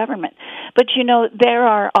French government. But, there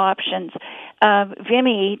are options.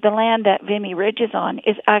 Vimy, the land that Vimy Ridge is on,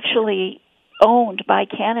 is actually owned by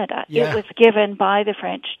Canada. Yeah. It was given by the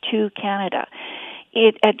French to Canada.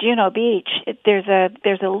 At Juno Beach, there's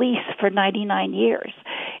a lease for 99 years.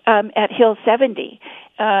 At Hill 70,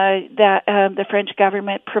 the French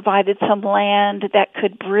government provided some land that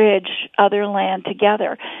could bridge other land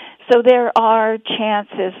together. So there are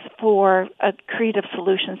chances for creative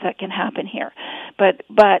solutions that can happen here. But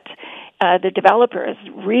the developer is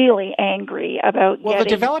really angry about the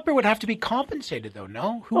developer would have to be compensated, though,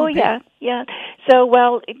 no? Yeah. So,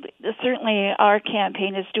 certainly our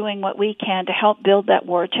campaign is doing what we can to help build that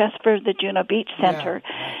war chest for the Juno Beach Center.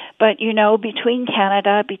 Yeah. But, between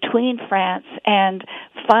Canada, between France, and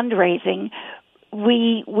fundraising,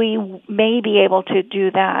 we may be able to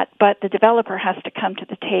do that, but the developer has to come to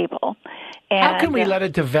the table. And how can we let a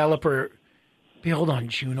developer build on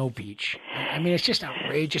Juno Beach? I mean, it's just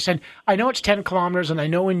outrageous. And I know it's 10 kilometers, and I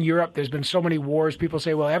know in Europe there's been so many wars. People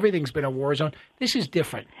say, well, everything's been a war zone. This is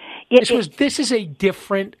different. This is a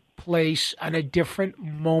different place and a different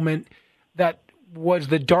moment that was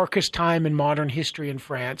the darkest time in modern history in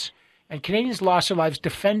France. And Canadians lost their lives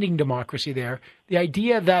defending democracy there. The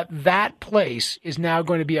idea that place is now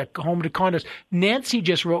going to be a home to condos. Nancy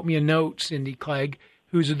just wrote me a note, Cindy Clegg,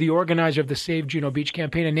 who's the organizer of the Save Juno Beach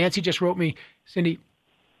campaign. And Nancy just wrote me, Cindy,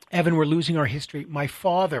 Evan, we're losing our history. My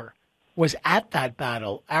father was at that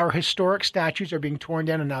battle. Our historic statues are being torn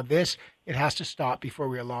down, and now it has to stop before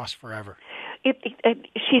we are lost forever.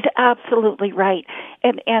 She's absolutely right.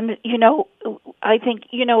 And I think,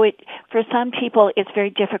 for some people it's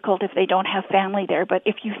very difficult if they don't have family there. But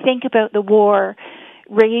if you think about the war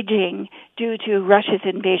raging due to Russia's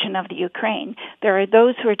invasion of the Ukraine, there are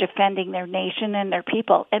those who are defending their nation and their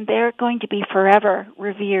people, and they're going to be forever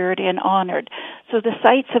revered and honored. So the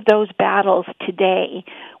sites of those battles today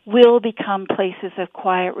will become places of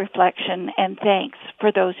quiet reflection and thanks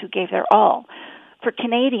for those who gave their all. For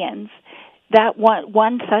Canadians, that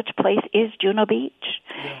one such place is Juno Beach.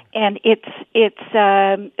 Yeah. And it's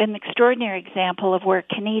an extraordinary example of where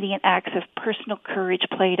Canadian acts of personal courage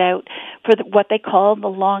played out for what they call the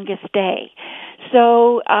longest day.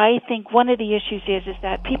 So I think one of the issues is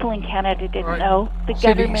that people in Canada didn't know. The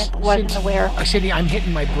government wasn't aware. Cindy, I'm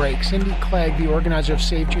hitting my brakes. Cindy Clegg, the organizer of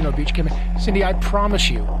Save Juno Beach, came in. Cindy, I promise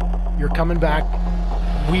you're coming back.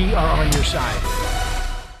 We are on your side.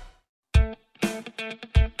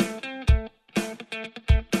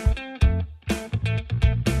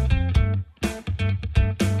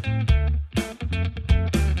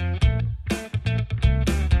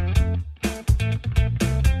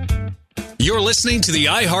 You're listening to the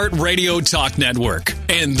iHeartRadio Talk Network,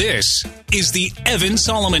 and this is the Evan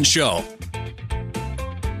Solomon Show.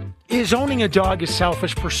 Is owning a dog a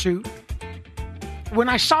selfish pursuit? When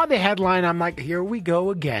I saw the headline, I'm like, here we go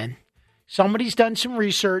again. Somebody's done some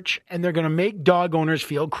research, and they're going to make dog owners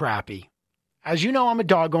feel crappy. As you know, I'm a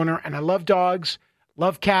dog owner, and I love dogs,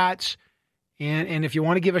 love cats, and if you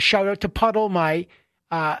want to give a shout-out to Puddle, my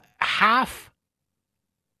half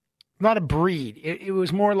not a breed. It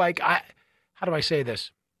was more like, how do I say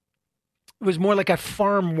this? It was more like a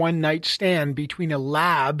farm one-night stand between a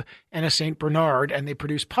lab and a St. Bernard, and they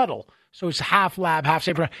produce Puddle. So it's half lab, half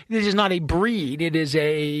St. Bernard. This is not a breed. It is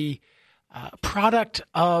a product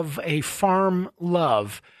of a farm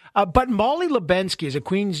love. But Molly Labenski is a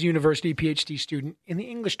Queen's University PhD student in the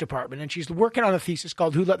English department, and she's working on a thesis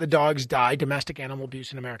called Who Let the Dogs Die? Domestic Animal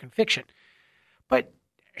Abuse in American Fiction. But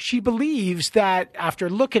she believes that after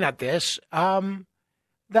looking at this, that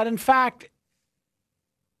in fact,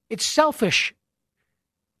 it's selfish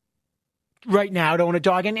right now to own a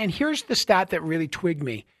dog. And here's the stat that really twigged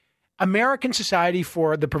me. American Society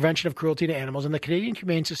for the Prevention of Cruelty to Animals and the Canadian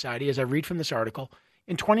Humane Society, as I read from this article,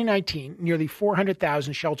 in 2019, nearly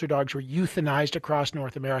 400,000 shelter dogs were euthanized across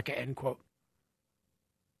North America, end quote.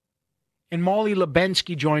 And Molly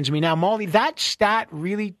Labenski joins me now. Molly, that stat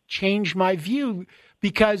really changed my view,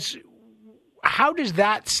 because how does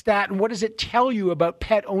that stat and what does it tell you about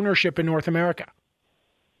pet ownership in North America?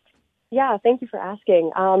 Yeah, thank you for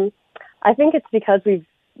asking. I think it's because we've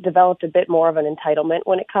developed a bit more of an entitlement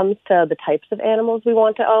when it comes to the types of animals we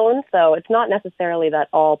want to own. So it's not necessarily that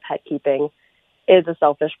all pet keeping is a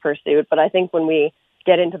selfish pursuit, but I think when we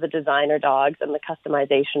get into the designer dogs and the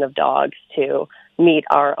customization of dogs to meet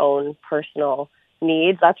our own personal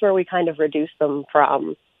needs, that's where we kind of reduce them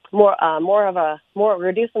from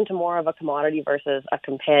reduce them to more of a commodity versus a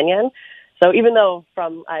companion. So even though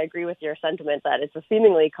I agree with your sentiment that it's a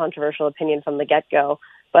seemingly controversial opinion from the get-go,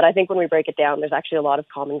 but I think when we break it down, there's actually a lot of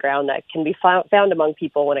common ground that can be found among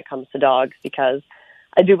people when it comes to dogs, because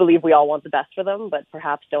I do believe we all want the best for them, but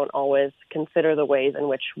perhaps don't always consider the ways in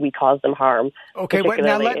which we cause them harm,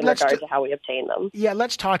 particularly in regard to how we obtain them. Yeah,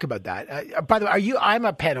 let's talk about that. By the way, I'm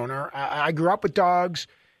a pet owner. I grew up with dogs.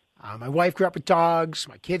 My wife grew up with dogs.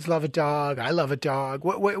 My kids love a dog. I love a dog.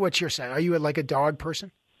 What's your say? Are you like a dog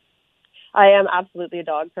person? I am absolutely a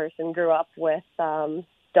dog person. Grew up with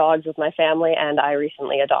dogs with my family, and I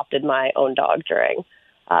recently adopted my own dog during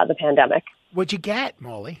the pandemic. What'd you get,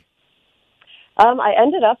 Molly? I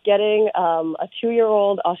ended up getting a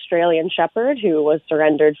 2-year-old Australian Shepherd who was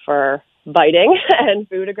surrendered for biting and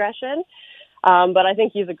food aggression. But I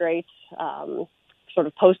think he's a great sort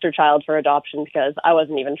of poster child for adoption, because I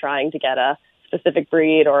wasn't even trying to get a specific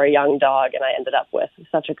breed or a young dog, and I ended up with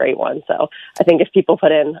such a great one. So I think if people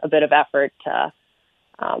put in a bit of effort to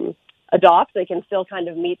adopt, they can still kind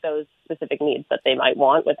of meet those specific needs that they might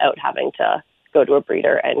want without having to go to a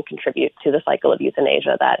breeder and contribute to the cycle of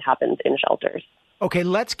euthanasia that happens in shelters. Okay,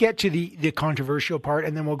 let's get to the controversial part,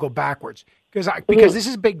 and then we'll go backwards, because this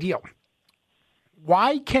is a big deal.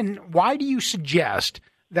 Why do you suggest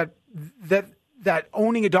that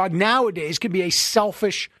owning a dog nowadays can be a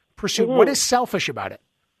selfish pursuit? What is selfish about it?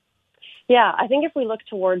 Yeah, I think if we look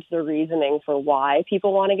towards the reasoning for why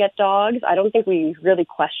people want to get dogs, I don't think we really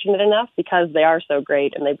question it enough, because they are so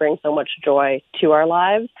great and they bring so much joy to our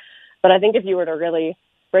lives. But I think if you were to really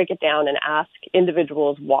break it down and ask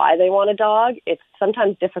individuals why they want a dog, it's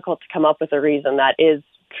sometimes difficult to come up with a reason that is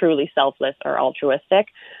truly selfless or altruistic.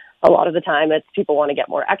 A lot of the time it's people want to get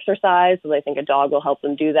more exercise, so they think a dog will help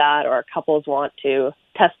them do that, or couples want to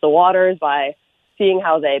test the waters by seeing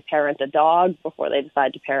how they parent a dog before they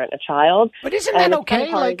decide to parent a child. But isn't that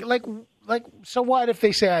okay? Like, so what if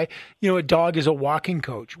they say, a dog is a walking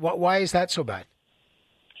coach? Why is that so bad?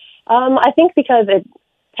 I think because it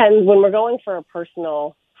tends, when we're going for a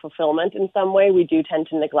personal fulfillment in some way, we do tend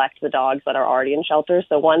to neglect the dogs that are already in shelters.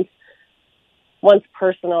 So once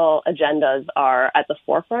personal agendas are at the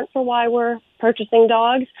forefront for why we're purchasing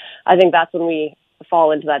dogs, I think that's when we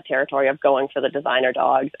fall into that territory of going for the designer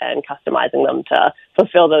dogs and customizing them to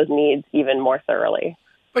fulfill those needs even more thoroughly.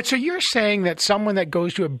 But so you're saying that someone that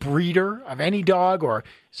goes to a breeder of any dog, or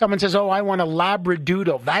someone says, "Oh, I want a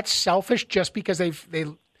Labradoodle," that's selfish just because they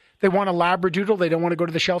want a Labradoodle, they don't want to go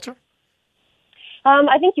to the shelter?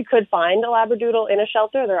 I think you could find a Labradoodle in a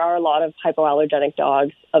shelter. There are a lot of hypoallergenic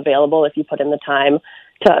dogs available if you put in the time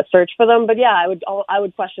to search for them. But yeah, I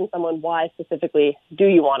would question someone, why specifically do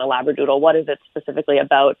you want a Labradoodle? What is it specifically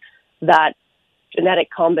about that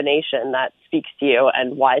genetic combination that speaks to you,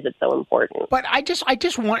 and why is it so important? But I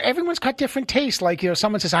just want, everyone's got different tastes. Like,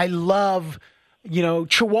 someone says, I love,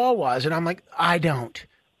 Chihuahuas. And I'm like, I don't.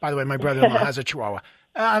 By the way, my brother-in-law has a Chihuahua.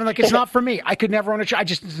 I'm like, it's not for me. I could never own a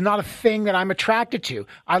Chihuahua. It's not a thing that I'm attracted to.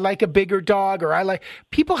 I like a bigger dog, or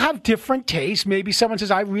people have different tastes. Maybe someone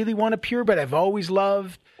says, I really want a purebred. I've always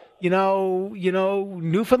loved,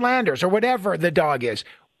 Newfoundlanders, or whatever the dog is.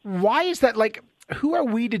 Why is that? Like, who are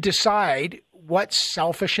we to decide what's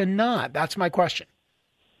selfish and not? That's my question.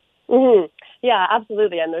 Mm-hmm. Yeah,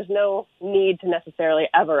 absolutely. And there's no need to necessarily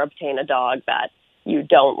ever obtain a dog that you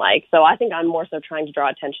don't like. So I think I'm more so trying to draw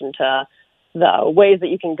attention to the ways that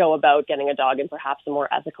you can go about getting a dog in perhaps a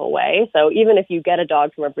more ethical way. So even if you get a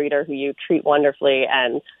dog from a breeder who you treat wonderfully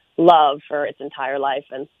and love for its entire life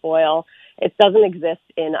and spoil, it doesn't exist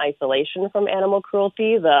in isolation from animal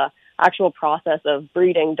cruelty. The actual process of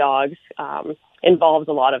breeding dogs involves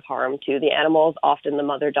a lot of harm to the animals. Often the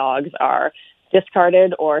mother dogs are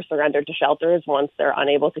discarded or surrendered to shelters once they're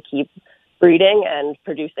unable to keep breeding and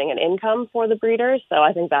producing an income for the breeders. So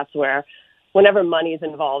I think that's where, whenever money is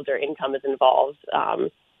involved or income is involved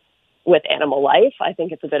with animal life, I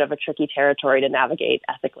think it's a bit of a tricky territory to navigate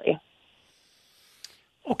ethically.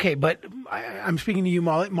 Okay, but I'm speaking to you,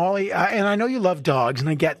 Molly. Molly, and I know you love dogs, and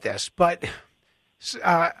I get this, but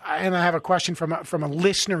and I have a question from a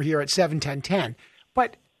listener here at 71010.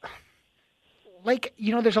 But like,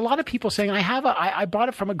 you know, there's a lot of people saying I bought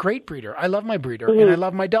it from a great breeder. I love my breeder and I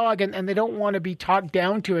love my dog, and they don't want to be talked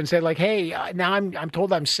down to and say like, hey, now I'm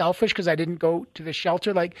told I'm selfish because I didn't go to the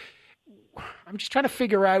shelter. Like, I'm just trying to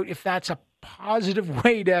figure out if that's a positive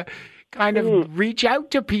way to kind of reach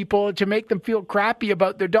out to people to make them feel crappy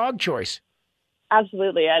about their dog choice.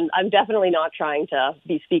 Absolutely. And I'm definitely not trying to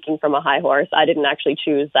be speaking from a high horse. I didn't actually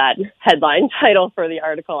choose that headline title for the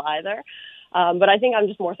article either. But I think I'm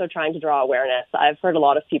just more so trying to draw awareness. I've heard a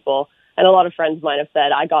lot of people and a lot of friends of mine have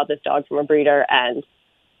said, I got this dog from a breeder and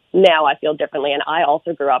now I feel differently. And I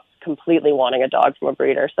also grew up completely wanting a dog from a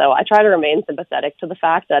breeder. So I try to remain sympathetic to the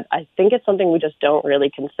fact that I think it's something we just don't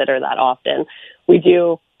really consider that often.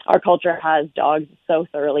 Our culture has dogs so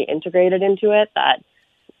thoroughly integrated into it that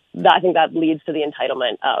I think that leads to the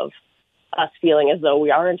entitlement of us feeling as though we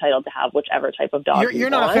are entitled to have whichever type of dog You're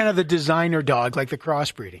not a fan of the designer dog, like the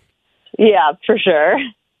crossbreeding? Yeah, for sure.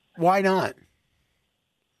 Why not?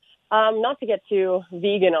 Not to get too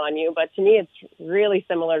vegan on you, but to me it's really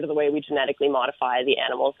similar to the way we genetically modify the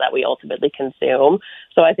animals that we ultimately consume.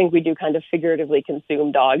 So I think we do kind of figuratively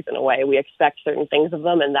consume dogs in a way. We expect certain things of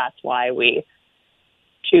them, and that's why we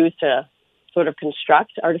choose to sort of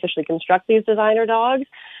artificially construct these designer dogs.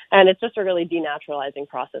 And it's just a really denaturalizing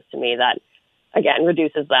process to me that, again,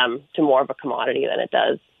 reduces them to more of a commodity than it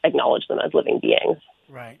does acknowledge them as living beings.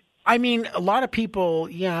 Right. I mean, a lot of people,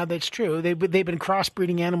 yeah, that's true. They've been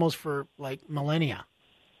crossbreeding animals for like millennia.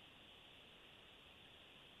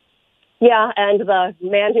 Yeah, and the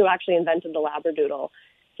man who actually invented the Labradoodle,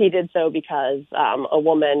 he did so because a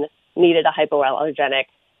woman needed a hypoallergenic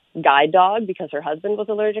guide dog because her husband was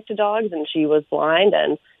allergic to dogs and she was blind,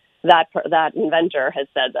 and that inventor has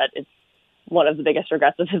said that it's one of the biggest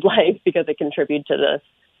regrets of his life because it contributed to the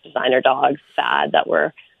designer dog fad that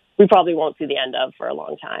we probably won't see the end of for a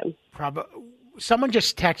long time. Someone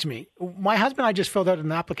just texted me. My husband and I just filled out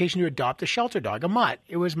an application to adopt a shelter dog, a mutt.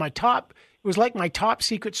 It was like my top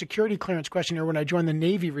secret security clearance questionnaire when I joined the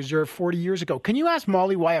Navy Reserve 40 years ago. Can you ask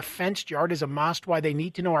Molly why a fenced yard is a must, why they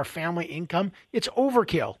need to know our family income? It's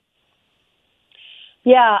overkill.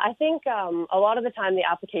 Yeah, I think a lot of the time the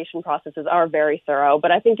application processes are very thorough, but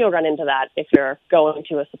I think you'll run into that if you're going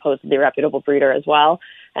to a supposedly reputable breeder as well.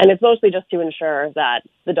 And it's mostly just to ensure that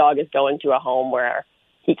the dog is going to a home where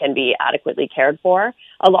he can be adequately cared for.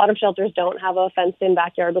 A lot of shelters don't have a fenced-in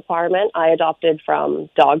backyard requirement. I adopted from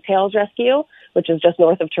Dog Tails Rescue, which is just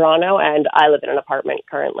north of Toronto, and I live in an apartment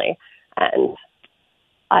currently. And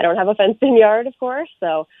I don't have a fenced-in yard, of course,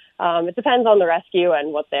 so it depends on the rescue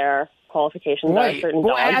and what their qualifications are. Certain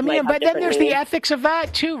dogs I mean, but then there's needs. The ethics of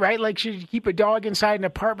that too, right? Like, should you keep a dog inside an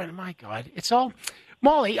apartment? My God, it's all.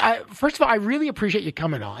 Molly, first of all, I really appreciate you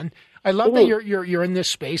coming on. I love that you're in this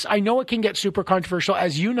space. I know it can get super controversial.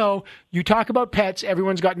 As you know, you talk about pets,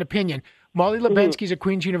 everyone's got an opinion. Molly Labenski is a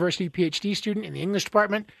Queen's University PhD student in the English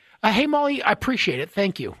department. Hey, Molly, I appreciate it.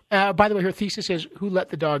 Thank you. By the way, her thesis is Who Let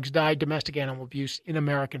the Dogs Die? Domestic Animal Abuse in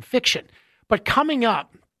American Fiction. But coming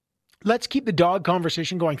up, let's keep the dog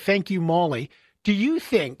conversation going. Thank you, Molly. Do you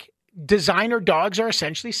think designer dogs are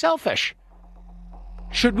essentially selfish?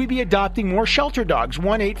 Should we be adopting more shelter dogs?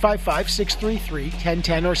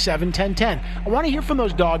 1-855-633-1010 or 71010. I want to hear from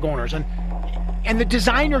those dog owners and the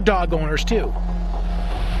designer dog owners too.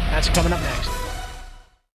 That's coming up next.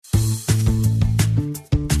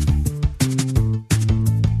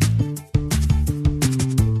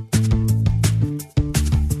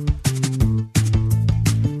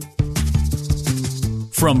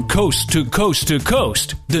 From coast to coast to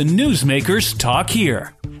coast, the newsmakers talk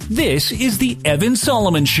here. This is the Evan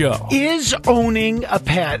Solomon Show. Is owning a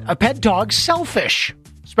pet dog, selfish?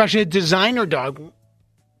 Especially a designer dog.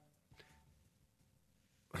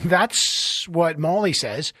 That's what Molly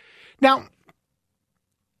says. Now,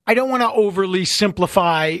 I don't want to overly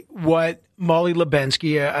simplify what Molly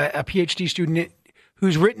Labenski, a PhD student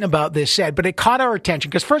who's written about this, said, but it caught our attention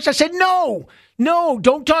because first I said, no,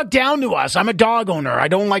 don't talk down to us. I'm a dog owner. I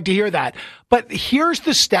don't like to hear that. But here's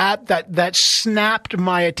the stat that snapped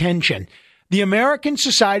my attention. The American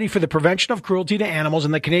Society for the Prevention of Cruelty to Animals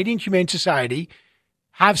and the Canadian Humane Society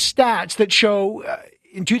have stats that show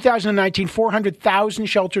in 2019, 400,000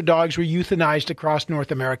 shelter dogs were euthanized across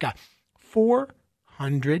North America.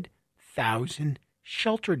 400,000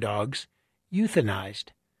 shelter dogs euthanized.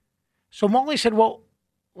 So Molly said, well,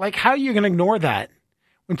 like, how are you going to ignore that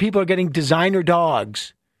when people are getting designer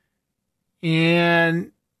dogs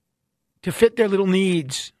and to fit their little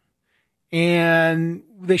needs and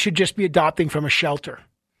they should just be adopting from a shelter?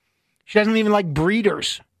 She doesn't even like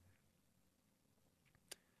breeders.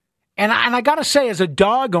 And I got to say, as a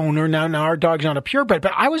dog owner, now our dog's not a purebred,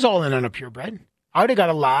 but I was all in on a purebred. I would have got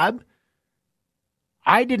a lab.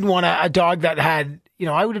 I didn't want a dog that had,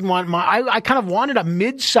 I wouldn't want I kind of wanted a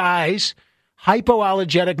mid-size,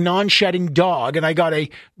 hypoallergenic, non-shedding dog, and I got a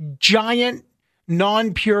giant,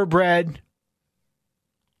 non-purebred,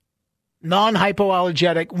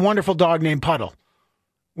 non-hypoallergenic, wonderful dog named Puddle.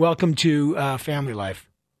 Welcome to family life.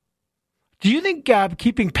 Do you think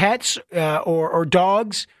keeping pets or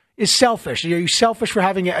dogs is selfish? Are you selfish for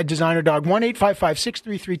having a designer dog?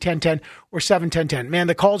 1-855-633-1010 or 71010. Man,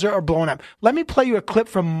 the calls are blowing up. Let me play you a clip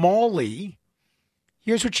from Molly.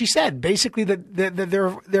 Here's what she said. Basically, that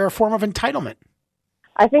they're a form of entitlement.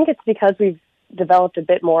 I think it's because we've developed a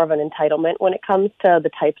bit more of an entitlement when it comes to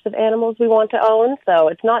the types of animals we want to own. So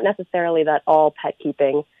it's not necessarily that all pet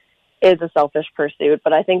keeping is a selfish pursuit,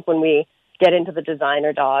 but I think when we get into the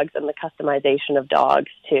designer dogs and the customization of dogs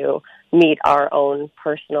to meet our own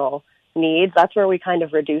personal needs, that's where we kind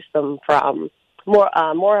of reduce them from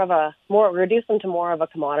reduce them to more of a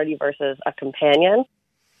commodity versus a companion.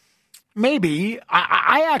 Maybe.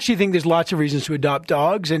 I actually think there's lots of reasons to adopt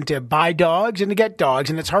dogs and to buy dogs and to get dogs,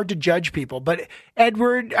 and it's hard to judge people. But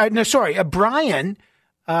Brian,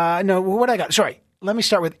 let me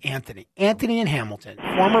start with Anthony. Anthony in Hamilton,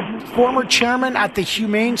 former chairman at the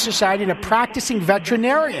Humane Society and a practicing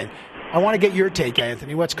veterinarian. I want to get your take,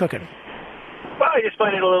 Anthony. What's cooking? Well, I just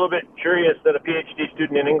find it a little bit curious that a PhD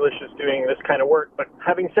student in English is doing this kind of work. But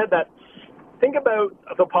having said that, think about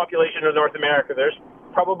the population of North America. There's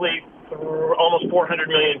probably almost 400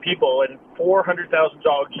 million people, and 400,000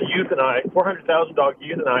 dogs euthanized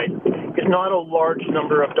is not a large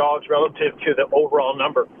number of dogs relative to the overall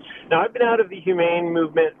number. Now, I've been out of the humane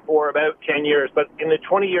movement for about 10 years, but in the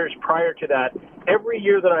 20 years prior to that, every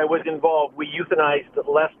year that I was involved, we euthanized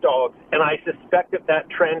less dogs, and I suspect that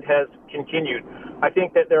trend has continued. I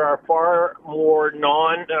think that there are far more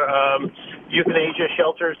non-euthanasia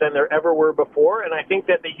shelters than there ever were before, and I think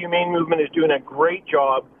that the humane movement is doing a great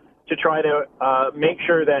job to try to make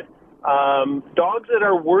sure that dogs that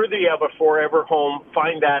are worthy of a forever home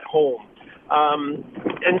find that home.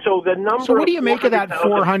 And so the number. So what do you make of that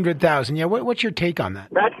 400,000? Yeah, what's your take on that?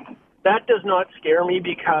 That does not scare me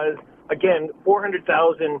because, again,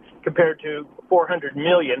 400,000 compared to 400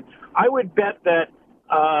 million. I would bet that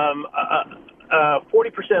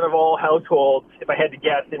 40% of all households, if I had to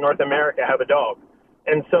guess, in North America have a dog.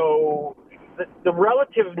 And so the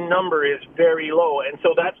relative number is very low, and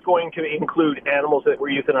so that's going to include animals that were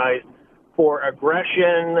euthanized for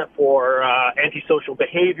aggression, for antisocial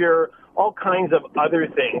behavior, all kinds of other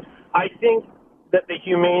things. I think that the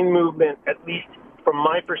humane movement, at least from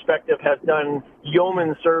my perspective, has done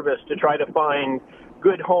yeoman service to try to find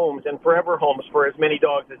good homes and forever homes for as many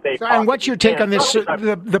dogs as they possibly And what's your take on this,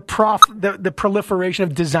 the proliferation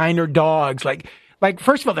of designer dogs? Like,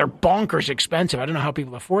 first of all, they're bonkers expensive. I don't know how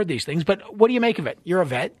people afford these things, but what do you make of it? You're a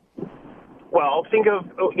vet. Well, think of,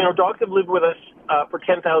 dogs have lived with us for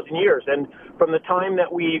 10,000 years. And from the time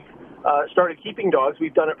that we've started keeping dogs,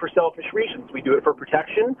 we've done it for selfish reasons. We do it for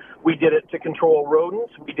protection. We did it to control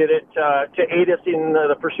rodents. We did it to aid us in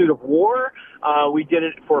the pursuit of war. We did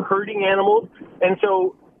it for herding animals. And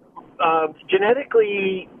so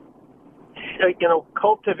genetically,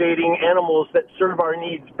 cultivating animals that serve our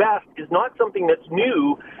needs best is not something that's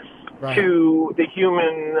new to the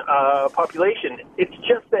human population. It's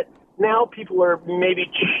just that now people are maybe,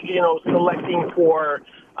 selecting for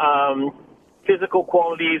physical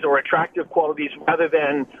qualities or attractive qualities rather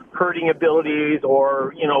than herding abilities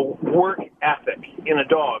or, work ethic in a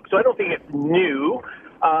dog. So I don't think it's new.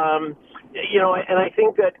 And I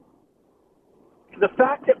think that the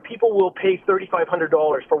fact that people will pay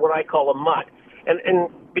 $3,500 for what I call a mutt, and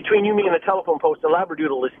between you, me, and the telephone post, a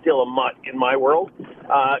Labradoodle is still a mutt in my world,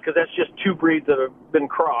 because that's just two breeds that have been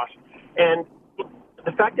crossed. And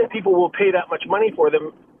the fact that people will pay that much money for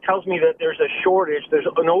them tells me that there's a shortage, there's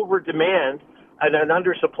an over-demand an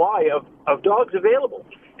undersupply of dogs available.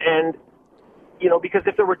 And, because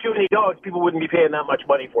if there were too many dogs, people wouldn't be paying that much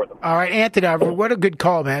money for them. All right, Anthony, what a good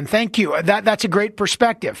call, man. Thank you. That's a great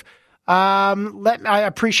perspective. I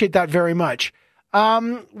appreciate that very much.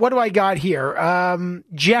 What do I got here?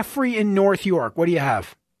 Jeffrey in North York. What do you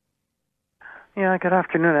have? Yeah, good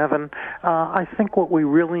afternoon, Evan. I think what we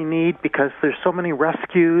really need, because there's so many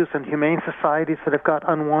rescues and humane societies that have got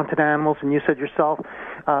unwanted animals, and you said yourself,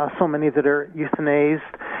 so many that are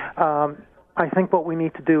euthanized. I think what we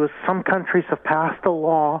need to do is some countries have passed a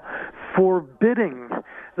law forbidding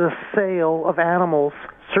the sale of animals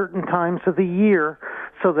certain times of the year,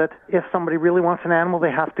 so that if somebody really wants an animal,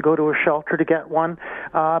 they have to go to a shelter to get one.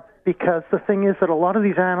 Because the thing is that a lot of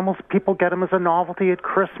these animals, people get them as a novelty at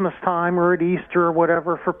Christmas time or at Easter or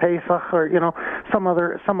whatever, for Pesach or some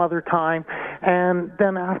other time. And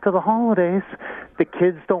then after the holidays, the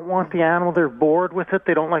kids don't want the animal. They're bored with it.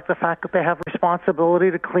 They don't like the fact that they have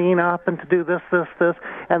responsibility to clean up and to do this,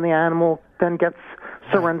 and the animal then gets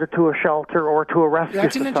surrendered to a shelter or to a rescue society.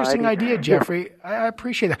 That's an interesting idea, Jeffrey. I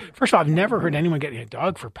appreciate that. First of all, I've never heard anyone getting a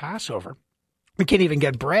dog for Passover. We can't even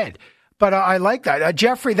get bread. But I like that.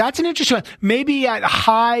 Jeffrey, that's an interesting one. Maybe at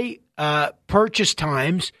high purchase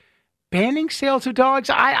times, banning sales of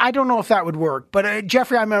dogs, I don't know if that would work. But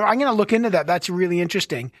Jeffrey, I'm going to look into that. That's really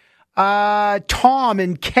interesting. Tom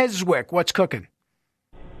in Keswick, what's cooking?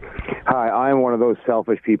 Hi, I'm one of those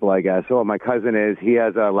selfish people, I guess. Well, my cousin is. He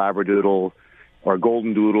has a Labradoodle or a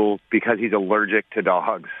Golden Doodle because he's allergic to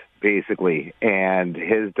dogs, basically. And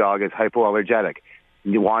his dog is hypoallergenic.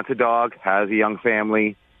 He wants a dog, has a young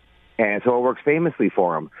family, and so it works famously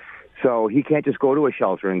for him. So he can't just go to a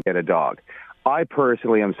shelter and get a dog. I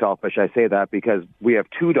personally am selfish. I say that because we have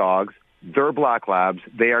 2 dogs. They're black labs.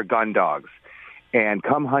 They are gun dogs. And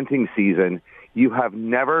come hunting season, you have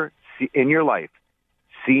never in your life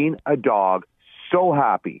seen a dog so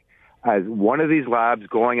happy as one of these labs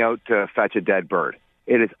going out to fetch a dead bird.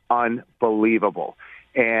 It is unbelievable.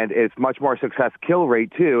 And it's much more success kill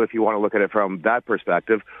rate, too, if you want to look at it from that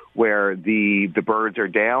perspective, where the birds are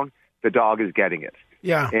down, the dog is getting it.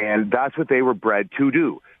 Yeah. And that's what they were bred to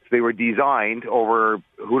do. So they were designed over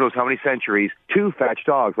who knows how many centuries to fetch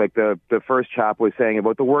dogs, like the first chap was saying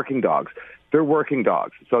about the working dogs. They're working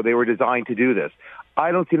dogs, so they were designed to do this.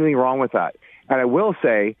 I don't see anything wrong with that. And I will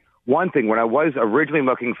say one thing. When I was originally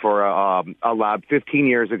looking for a lab 15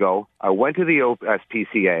 years ago, I went to the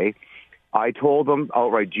OSPCA. I told them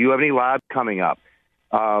outright, do you have any labs coming up?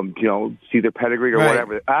 See their pedigree or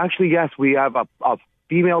whatever. Actually, yes, we have a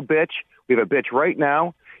female bitch. We have a bitch right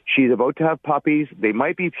now. She's about to have puppies. They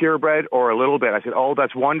might be purebred or a little bit. I said, oh,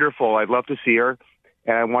 that's wonderful. I'd love to see her.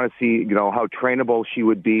 And I want to see, how trainable she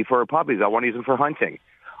would be for her puppies. I want to use them for hunting.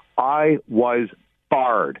 I was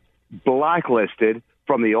barred, blacklisted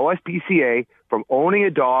from the OSPCA from owning a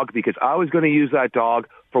dog because I was going to use that dog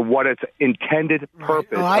for what its intended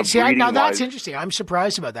purpose I see. Now was. That's interesting. I'm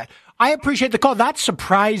surprised about that. I appreciate the call. That's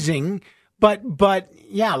surprising, but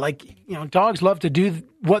yeah, dogs love to do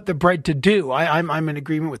what they're bred to do. I'm in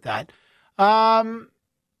agreement with that.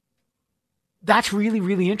 That's really,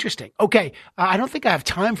 really interesting. Okay, I don't think I have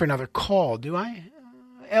time for another call, do I?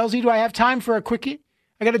 LZ, do I have time for a quickie?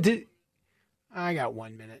 I got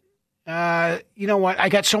 1 minute. You know what? I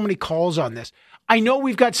got so many calls on this. I know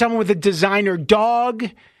we've got someone with a designer dog,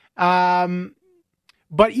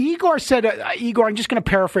 but Igor said, Igor, I'm just going to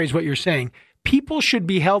paraphrase what you're saying. People should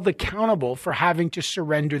be held accountable for having to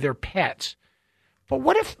surrender their pets. But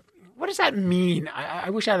what does that mean?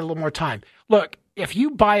 I wish I had a little more time. Look, if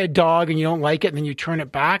you buy a dog and you don't like it and then you turn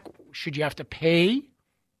it back, should you have to pay?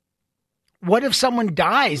 What if someone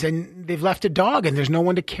dies and they've left a dog and there's no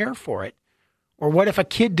one to care for it? Or what if a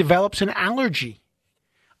kid develops an allergy?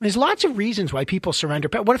 There's lots of reasons why people surrender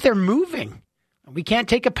pets. What if they're moving? We can't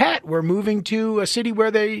take a pet. We're moving to a city where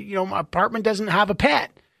apartment doesn't have a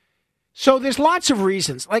pet. So there's lots of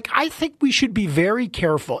reasons. I think we should be very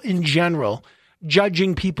careful in general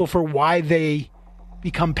judging people for why they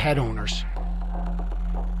become pet owners.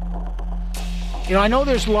 I know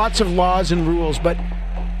there's lots of laws and rules, but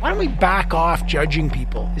why don't we back off judging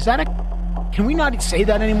people? Can we not say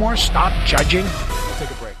that anymore? Stop judging? We'll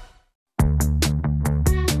take a break.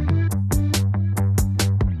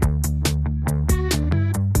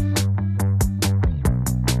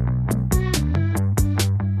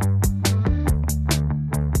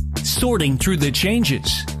 Sorting through the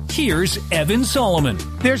changes. Here's Evan Solomon.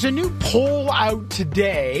 There's a new poll out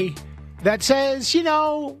today that says,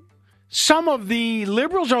 some of the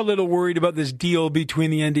Liberals are a little worried about this deal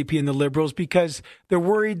between the NDP and the Liberals because they're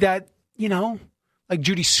worried that, like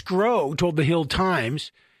Judy Scrow told the Hill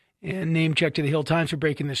Times, and name check to the Hill Times for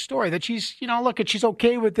breaking this story, that she's, she's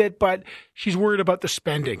okay with it, but she's worried about the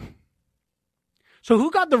spending. So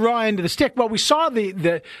who got the raw end of the stick? Well, we saw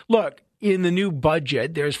look, in the new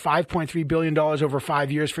budget, there's $5.3 billion over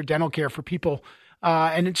 5 years for dental care for people,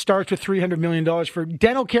 and it starts with $300 million for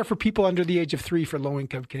dental care for people under the age of 3 for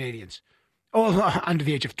low-income Canadians. Oh, under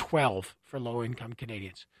the age of 12 for low-income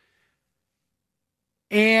Canadians.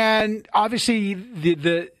 And obviously,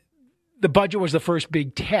 the budget was the first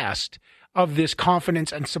big test of this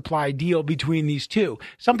confidence and supply deal between these two.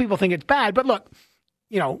 Some people think it's bad, but look,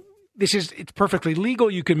 it's perfectly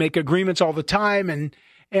legal. You can make agreements all the time,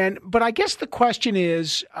 but I guess the question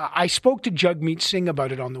is, I spoke to Jagmeet Singh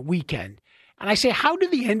about it on the weekend, and I say, how do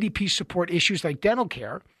the NDP support issues like dental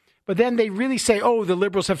care? But then they really say, the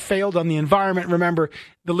Liberals have failed on the environment. Remember,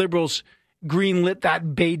 the Liberals greenlit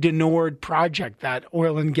that Bay du Nord project, that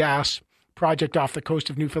oil and gas project off the coast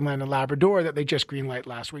of Newfoundland and Labrador that they just greenlit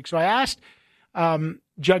last week. So I asked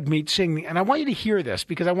Jagmeet Singh, and I want you to hear this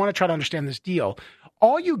because I want to try to understand this deal.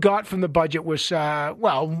 All you got from the budget was,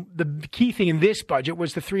 the key thing in this budget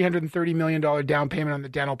was the $330 million down payment on the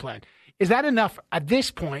dental plan. Is that enough at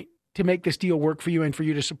this point to make this deal work for you and for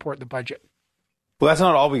you to support the budget? Well, that's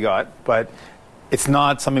not all we got, but it's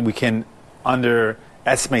not something we can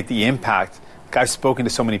underestimate the impact. I've spoken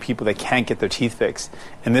to so many people that can't get their teeth fixed,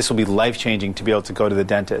 and this will be life-changing to be able to go to the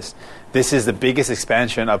dentist. This is the biggest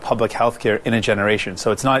expansion of public health care in a generation,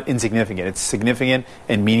 so it's not insignificant. It's significant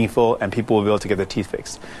and meaningful, and people will be able to get their teeth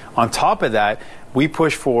fixed. On top of that, we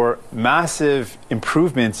push for massive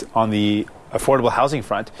improvements on the affordable housing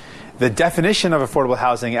front. The definition of affordable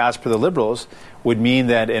housing, as per the Liberals, would mean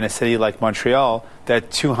that in a city like Montreal, that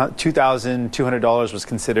 $2,200 was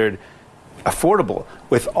considered affordable.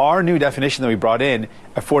 With our new definition that we brought in,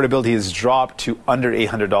 affordability has dropped to under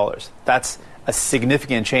 $800. That's a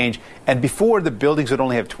significant change. And before, the buildings would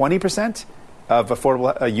only have 20% of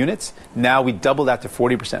affordable units. Now we double that to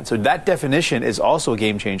 40%. So that definition is also a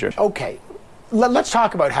game changer. Okay. Let's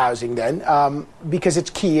talk about housing then, because it's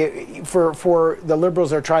key for the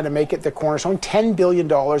Liberals. They're trying to make it the cornerstone, $10 billion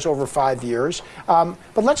over 5 years. But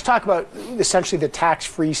let's talk about essentially the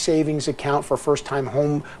tax-free savings account for first-time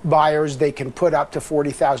home buyers. They can put up to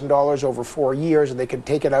 $40,000 over 4 years, and they can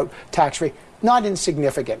take it out tax-free. Not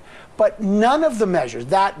insignificant. But none of the measures,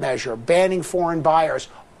 that measure, banning foreign buyers,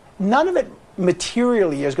 none of it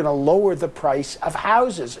materially is going to lower the price of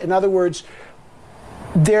houses. In other words,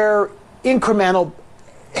 they're incremental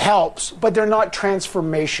helps, but they're not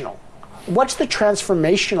transformational. What's the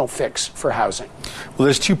transformational fix for housing? Well,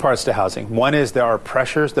 there's two parts to housing. One is there are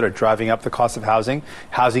pressures that are driving up the cost of housing.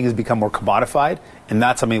 Housing has become more commodified, and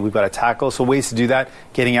that's something we've got to tackle. So ways to do that,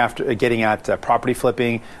 getting at property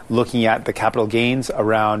flipping, looking at the capital gains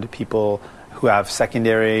around people who have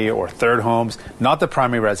secondary or third homes, not the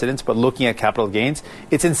primary residence, but looking at capital gains.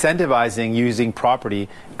 It's incentivizing using property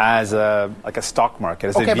as a stock market,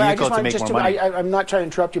 as a vehicle to make more money. I'm not trying to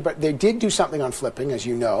interrupt you, but they did do something on flipping, as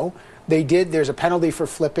you know. There's a penalty for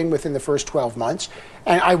flipping within the first 12 months.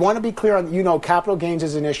 And I want to be clear on, capital gains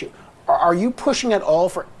is an issue. Are you pushing at all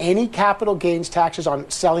for any capital gains taxes on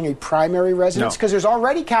selling a primary residence? Because there's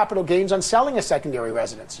already capital gains on selling a secondary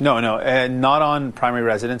residence. No, not on primary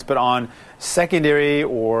residence, but on secondary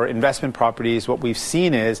or investment properties. What we've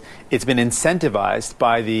seen is it's been incentivized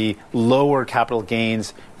by the lower capital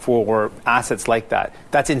gains for assets like that.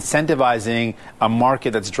 That's incentivizing a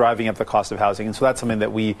market that's driving up the cost of housing. And so that's something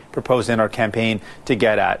that we proposed in our campaign to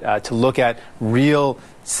get at, to look at real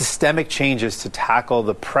systemic changes to tackle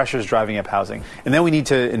the pressures driving up housing. And then we need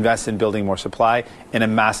to invest in building more supply in a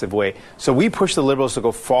massive way. So we pushed the Liberals to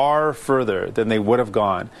go far further than they would have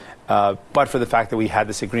gone, but for the fact that we had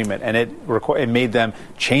this agreement. And it made them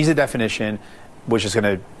change the definition, which is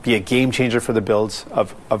going to be a game changer for the builds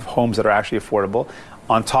of homes that are actually affordable,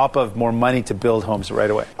 on top of more money to build homes right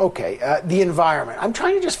away. Okay, the environment. I'm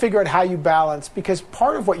trying to just figure out how you balance, because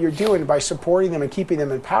part of what you're doing by supporting them and keeping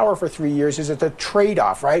them in power for 3 years is it's a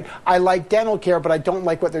trade-off, right? I like dental care, but I don't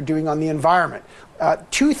like what they're doing on the environment.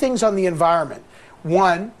 Two things on the environment.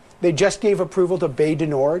 One, they just gave approval to Bay du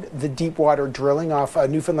Nord, the deep water drilling off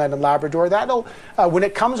Newfoundland and Labrador. That'll, when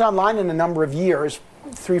it comes online in a number of years,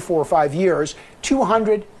 3, 4, 5 years,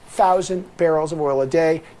 200,000 barrels of oil a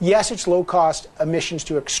day. Yes, it's low-cost emissions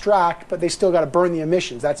to extract, but they still got to burn the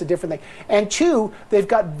emissions. That's a different thing. And two, they've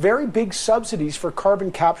got very big subsidies for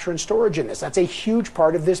carbon capture and storage in this. That's a huge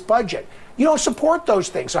part of this budget. You don't support those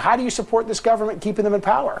things. So how do you support this government keeping them in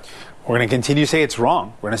power? We're going to continue to say it's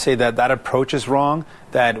wrong. We're going to say that that approach is wrong,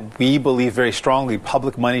 that we believe very strongly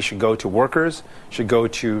public money should go to workers, should go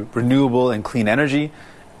to renewable and clean energy.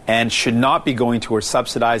 and should not be going towards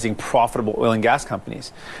subsidizing profitable oil and gas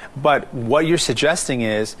companies. But what you're suggesting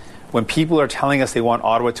is when people are telling us they want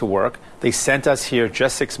Ottawa to work, they sent us here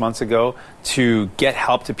just 6 months ago to get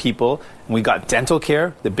help to people. And we got dental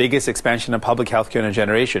care, the biggest expansion of public health care in a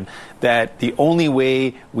generation, that the only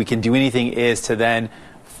way we can do anything is to then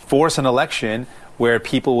force an election where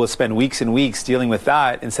people will spend weeks and weeks dealing with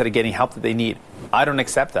that instead of getting help that they need. I don't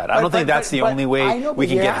accept that. I don't think that's the only way we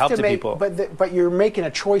can get help to people. But you're making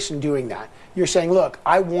a choice in doing that. You're saying, look,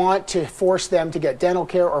 I want to force them to get dental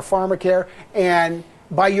care or pharmacare, and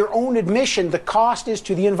by your own admission, the cost is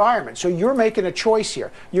to the environment. So you're making a choice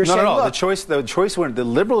here. You're saying, no. Look, the choice when the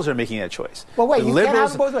Liberals are making that choice. Well, wait, you can't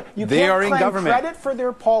have both. They are in government. Credit for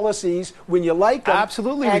their policies when you like them.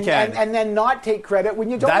 Absolutely, we can. And then not take credit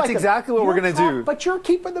when you don't like them. That's exactly what we're going to do. But you're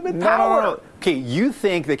keeping them in power. No. Okay, you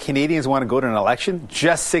think that Canadians want to go to an election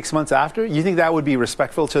just 6 months after? You think that would be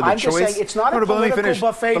respectful to the choice? I'm just saying it's not a political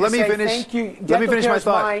buffet let me to say, finish. thank you. Let me finish my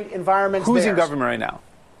thought. Mine, environment's Who's theirs. in government right now?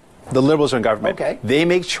 The Liberals are in government. Okay. They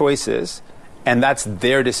make choices, and that's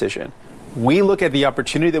their decision. We look at the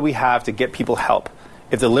opportunity that we have to get people help.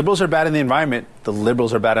 If the Liberals are bad on the environment, the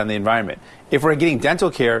Liberals are bad on the environment. If we're getting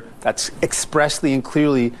dental care, that's expressly and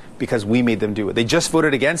clearly because we made them do it. They just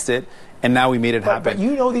voted against it, and now we made it happen. But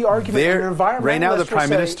you know the argument in environment. Right now, the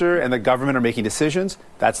Prime Minister and the government are making decisions.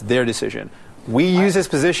 That's their decision. We use this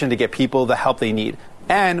position to get people the help they need.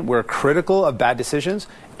 And we're critical of bad decisions,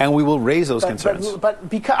 and we will raise those concerns. But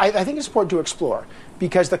because I think it's important to explore,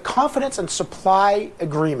 because the confidence and supply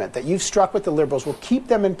agreement that you've struck with the Liberals will keep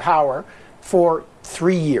them in power for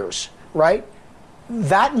 3 years, right?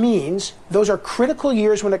 That means those are critical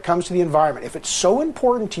years when it comes to the environment. If it's so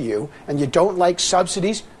important to you and you don't like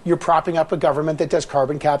subsidies, you're propping up a government that does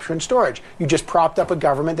carbon capture and storage. You just propped up a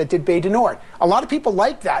government that did Bay du Nord. A lot of people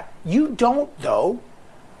like that. You don't, though.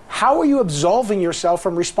 How are you absolving yourself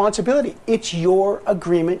from responsibility? It's your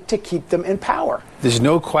agreement to keep them in power. There's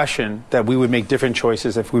no question that we would make different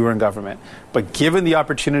choices if we were in government. But given the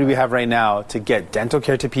opportunity we have right now to get dental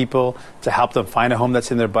care to people, to help them find a home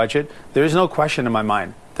that's in their budget, there is no question in my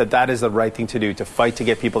mind that that is the right thing to do, to fight to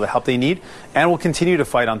get people the help they need. And we'll continue to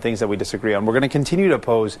fight on things that we disagree on. We're going to continue to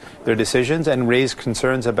oppose their decisions and raise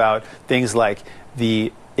concerns about things like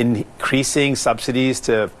the increasing subsidies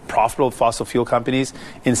to profitable fossil fuel companies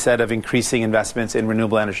instead of increasing investments in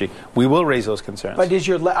renewable energy. We will raise those concerns. But is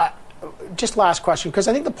your just last question, because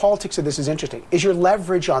I think the politics of this is interesting. Is your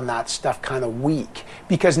leverage on that stuff kind of weak?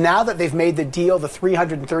 Because now that they've made the deal, the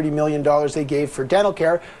 $330 million they gave for dental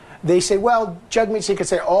care, they say, well, Jagmeet Singh can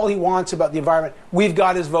say all he wants about the environment. We've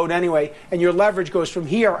got his vote anyway. And your leverage goes from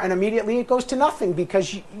here, and immediately it goes to nothing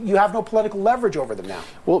because you have no political leverage over them now.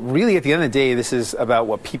 Well, really, at the end of the day, this is about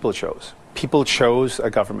what people chose. People chose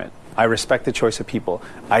a government. I respect the choice of people.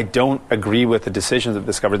 I don't agree with the decisions that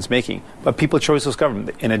this government's making, but people chose this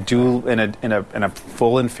government in a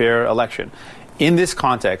full and fair election. In this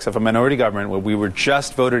context of a minority government where we were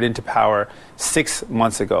just voted into power 6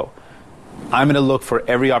 months ago, I'm going to look for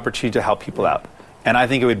every opportunity to help people out. And I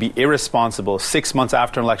think it would be irresponsible 6 months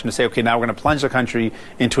after an election to say, okay, now we're going to plunge the country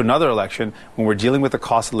into another election when we're dealing with the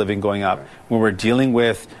cost of living going up, when we're dealing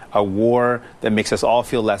with a war that makes us all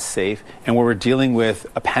feel less safe, and when we're dealing with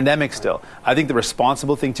a pandemic still. I think the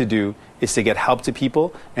responsible thing to do is to get help to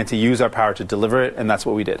people and to use our power to deliver it, and that's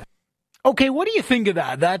what we did. Okay, what do you think of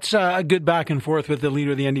that? That's a good back and forth with the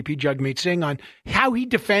leader of the NDP, Jagmeet Singh, on how he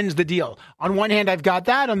defends the deal. On one hand, I've got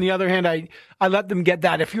that. On the other hand, I let them get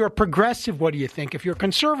that. If you're a progressive, what do you think? If you're a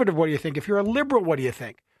conservative, what do you think? If you're a liberal, what do you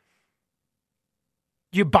think?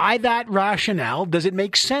 Do you buy that rationale? Does it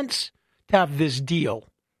make sense to have this deal?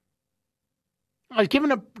 I was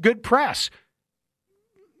given a good press.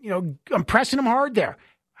 I'm pressing him hard there.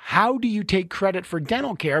 How do you take credit for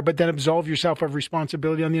dental care, but then absolve yourself of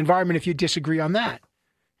responsibility on the environment if you disagree on that?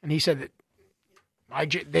 And he said that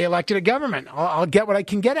they elected a government. I'll get what I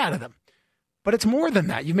can get out of them. But it's more than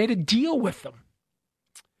that. You made a deal with them.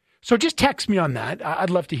 So just text me on that. I'd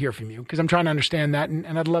love to hear from you because I'm trying to understand that,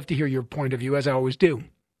 and I'd love to hear your point of view, as I always do.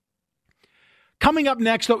 Coming up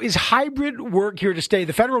next, though, is hybrid work here to stay?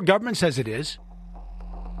 The federal government says it is.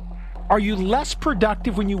 Are you less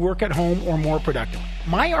productive when you work at home or more productive?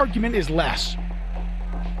 My argument is less.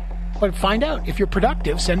 But find out. If you're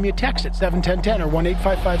productive, send me a text at 71010 or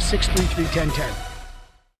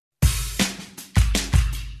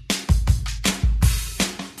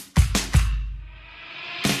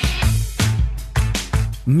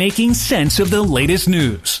Making sense of the latest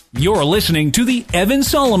news. You're listening to The Evan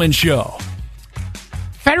Solomon Show.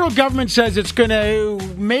 Federal government says it's going to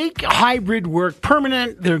make hybrid work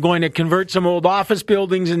permanent. They're going to convert some old office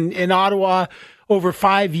buildings in Ottawa over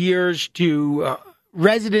 5 years to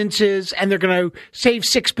residences, and they're going to save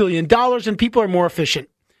 $6 billion, and people are more efficient.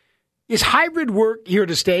 Is hybrid work here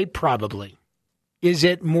to stay? Probably. Is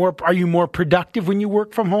it more? Are you more productive when you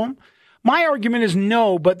work from home? My argument is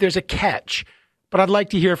no, but there's a catch. But I'd like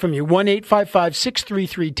to hear from you.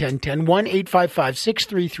 1-855-633-1010,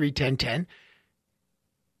 1-855-633-1010,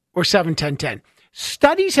 or 71010.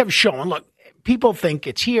 Studies have shown, look, people think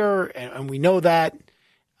it's here, and we know that.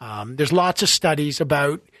 There's lots of studies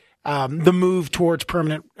about the move towards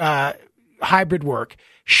permanent hybrid work.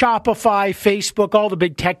 Shopify, Facebook, all the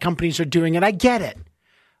big tech companies are doing it. I get it.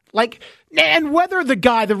 Like, and whether the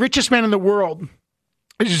guy, the richest man in the world,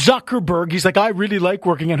 Zuckerberg, he's like, I really like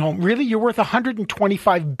working at home. Really? You're worth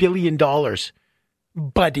 $125 billion,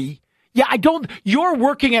 buddy. Yeah, you're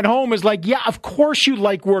working at home is like, yeah, of course you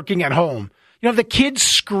like working at home. You know, the kids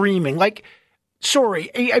screaming. Like,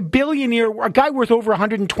 sorry, a billionaire, a guy worth over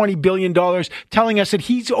 $120 billion telling us that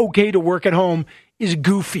he's okay to work at home is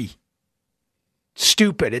goofy.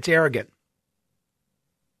 Stupid. It's arrogant.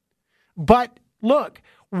 But look,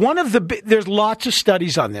 there's lots of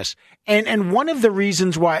studies on this. And one of the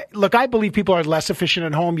reasons why, look, I believe people are less efficient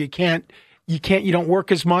at home. You don't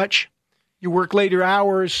work as much. You work later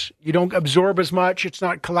hours. You don't absorb as much. It's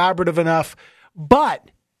not collaborative enough.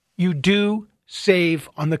 But you do save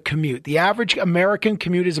on the commute. The average American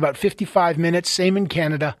commute is about 55 minutes. Same in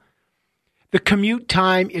Canada. The commute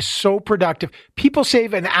time is so productive. People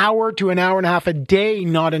save an hour to an hour and a half a day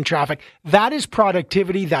not in traffic. That is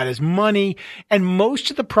productivity. That is money. And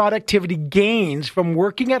most of the productivity gains from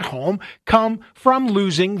working at home come from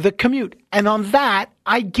losing the commute. And on that,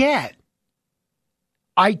 I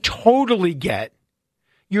totally get.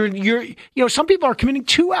 Some people are commuting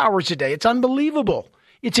 2 hours a day. It's unbelievable.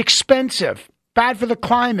 It's expensive, bad for the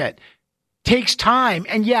climate. Takes time,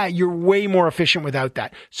 and yeah, you're way more efficient without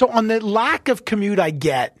that. So on the lack of commute, I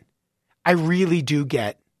really do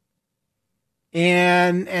get.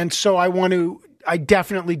 And so I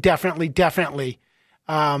definitely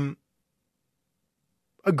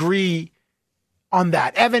agree on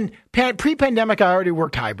that. Evan, pre-pandemic, I already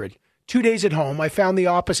worked hybrid. 2 days at home. I found the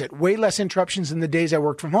opposite. Way less interruptions than the days I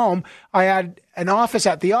worked from home. I had an office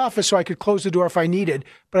at the office so I could close the door if I needed,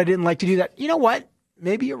 but I didn't like to do that. You know what?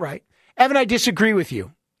 Maybe you're right. Evan, I disagree with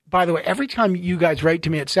you. By the way, every time you guys write to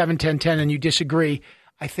me at 71010 and you disagree,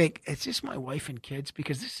 I think, it's just my wife and kids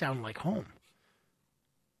because this sounds like home.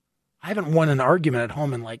 I haven't won an argument at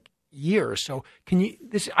home in like years. So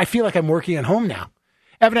I feel like I'm working at home now.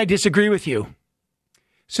 Evan, I disagree with you.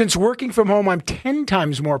 Since working from home, I'm 10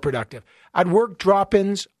 times more productive. I'd work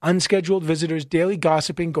drop-ins, unscheduled visitors, daily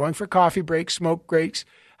gossiping, going for coffee breaks, smoke breaks,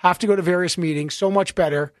 have to go to various meetings, so much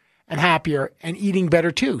better and happier and eating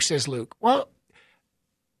better too, says Luke. Well,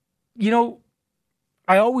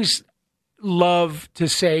 I always love to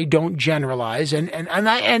say don't generalize, and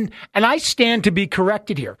I stand to be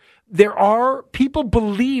corrected here. There are people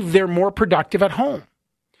believe they're more productive at home.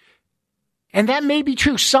 And that may be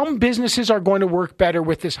true. Some businesses are going to work better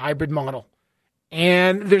with this hybrid model.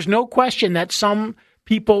 And there's no question that some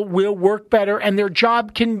people will work better and their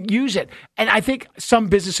job can use it. And I think some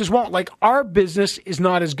businesses won't. Like our business is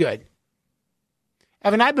not as good.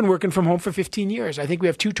 Evan, I've been working from home for 15 years. I think we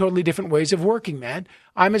have two totally different ways of working, man.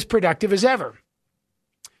 I'm as productive as ever.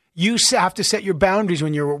 You have to set your boundaries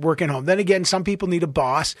when you're working home. Then again, some people need a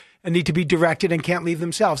boss and need to be directed and can't leave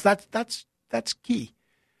themselves. That's key.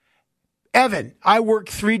 Evan, I work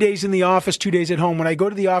 3 days in the office, 2 days at home. When I go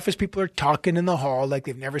to the office, people are talking in the hall like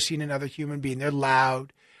they've never seen another human being. They're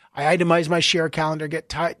loud. I itemize my share calendar, get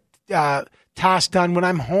tasks done when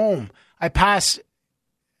I'm home. I pass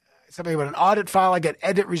something about an audit file. I get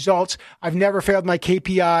edit results. I've never failed my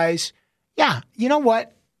KPIs. Yeah, you know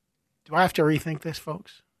what? Do I have to rethink this,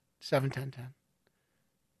 folks? 7-10-10.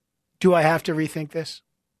 Do I have to rethink this?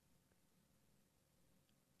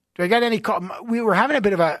 Do I got any call? We were having a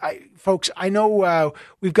bit of folks, I know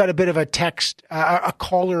we've got a bit of a text, a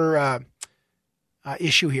caller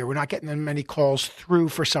issue here. We're not getting that many calls through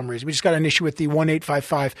for some reason. We just got an issue with the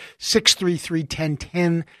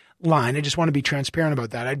 1-855-633-1010 line. I just want to be transparent about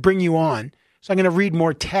that. I'd bring you on. So I'm going to read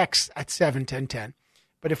more texts at 7-10-10.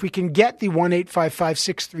 But if we can get the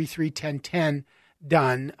 1-855-633-1010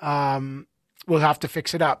 done, we'll have to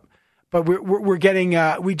fix it up. But we're getting,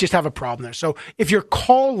 we just have a problem there. So if you're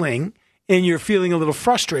calling and you're feeling a little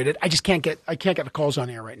frustrated, I can't get the calls on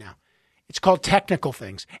air right now. It's called technical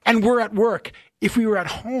things. And we're at work. If we were at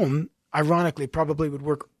home, ironically, probably would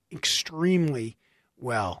work extremely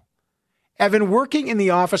well. Evan, working in the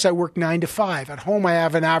office, I work 9 to 5. At home, I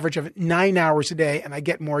have an average of 9 hours a day and I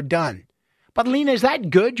get more done. But Lena, is that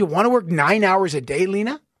good? You want to work 9 hours a day,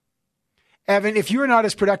 Lena? Evan, if you're not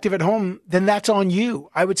as productive at home, then that's on you.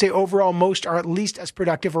 I would say overall, most are at least as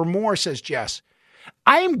productive or more, says Jess.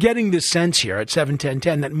 I am getting the sense here at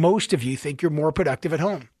 71010 that most of you think you're more productive at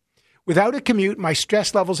home. Without a commute, my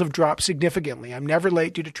stress levels have dropped significantly. I'm never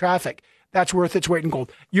late due to traffic. That's worth its weight in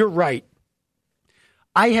gold. You're right.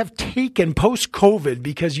 I have taken post-COVID,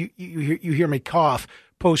 because you hear me cough,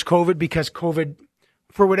 post-COVID, because COVID,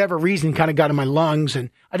 for whatever reason, kind of got in my lungs, and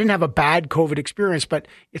I didn't have a bad COVID experience, but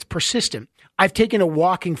it's persistent. I've taken a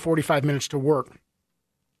walking 45 minutes to work.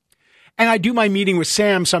 And I do my meeting with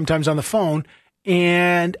Sam sometimes on the phone,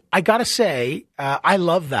 and I got to say, I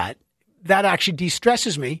love that. That actually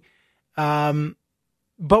de-stresses me.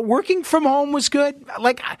 But working from home was good.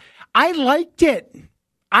 Like, I liked it.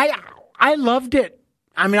 I loved it.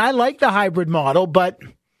 I mean, I like the hybrid model, but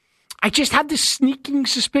I just had this sneaking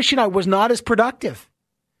suspicion I was not as productive.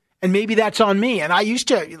 And maybe that's on me. And I used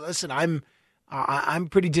to, listen, I'm a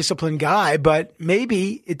pretty disciplined guy, but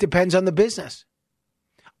maybe it depends on the business.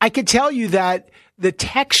 I could tell you that the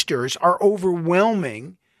texters are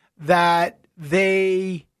overwhelming that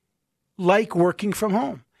they like working from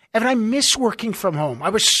home. And I miss working from home. I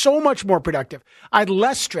was so much more productive. I had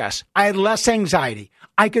less stress. I had less anxiety.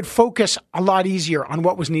 I could focus a lot easier on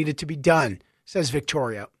what was needed to be done, says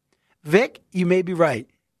Victoria. Vic, you may be right.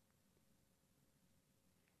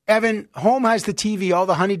 Evan, home has the TV, all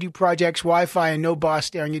the honeydew projects, Wi-Fi, and no boss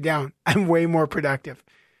staring you down. I'm way more productive.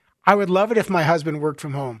 I would love it if my husband worked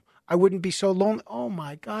from home. I wouldn't be so lonely. Oh,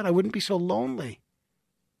 my God, I wouldn't be so lonely.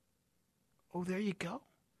 Oh, there you go.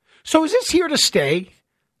 So is this here to stay?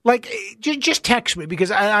 Like, just text me, because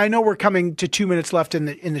I know we're coming to 2 minutes left in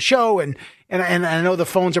the show, and I know the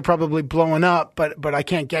phones are probably blowing up, but I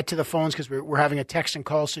can't get to the phones because we're having a text and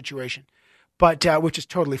call situation, but which is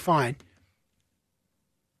totally fine.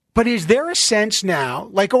 But is there a sense now,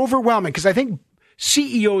 like overwhelming, because I think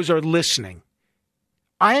CEOs are listening.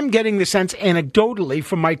 I am getting the sense anecdotally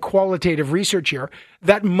from my qualitative research here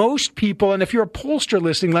that most people, and if you're a pollster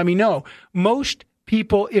listening, let me know, most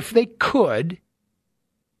people, if they could,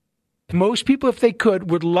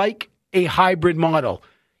 would like a hybrid model.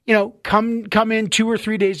 You know, come in 2 or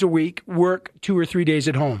 3 days a week, work 2 or 3 days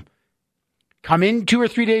at home. Come in 2 or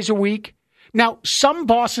 3 days a week. Now, some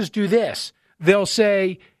bosses do this. They'll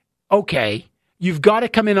say, okay, you've got to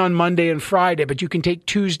come in on Monday and Friday, but you can take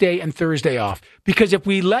Tuesday and Thursday off. Because if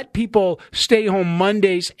we let people stay home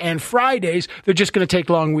Mondays and Fridays, they're just going to take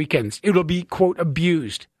long weekends. It'll be, quote,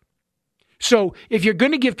 abused. So if you're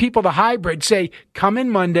going to give people the hybrid, say, come in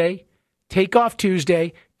Monday, take off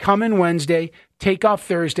Tuesday, come in Wednesday, take off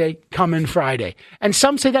Thursday, come in Friday. And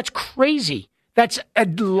some say that's crazy. That's a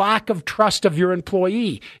lack of trust of your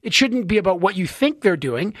employee. It shouldn't be about what you think they're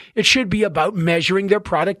doing. It should be about measuring their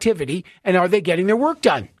productivity and are they getting their work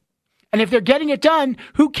done? And if they're getting it done,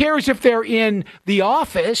 who cares if they're in the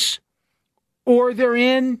office or they're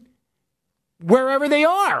in wherever they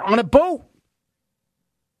are on a boat?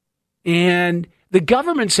 And the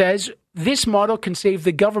government says this model can save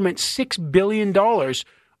the government $6 billion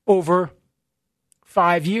over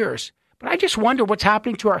 5 years. But I just wonder what's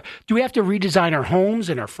happening to do we have to redesign our homes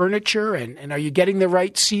and our furniture, and are you getting the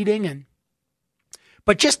right seating?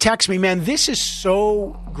 But just text me, man, this is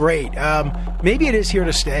so great. Maybe it is here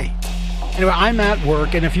to stay. Anyway, I'm at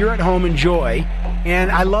work, and if you're at home, enjoy.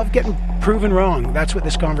 And I love getting proven wrong. That's what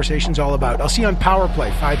this conversation's all about. I'll see you on Power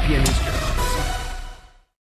Play, 5 p.m. Eastern.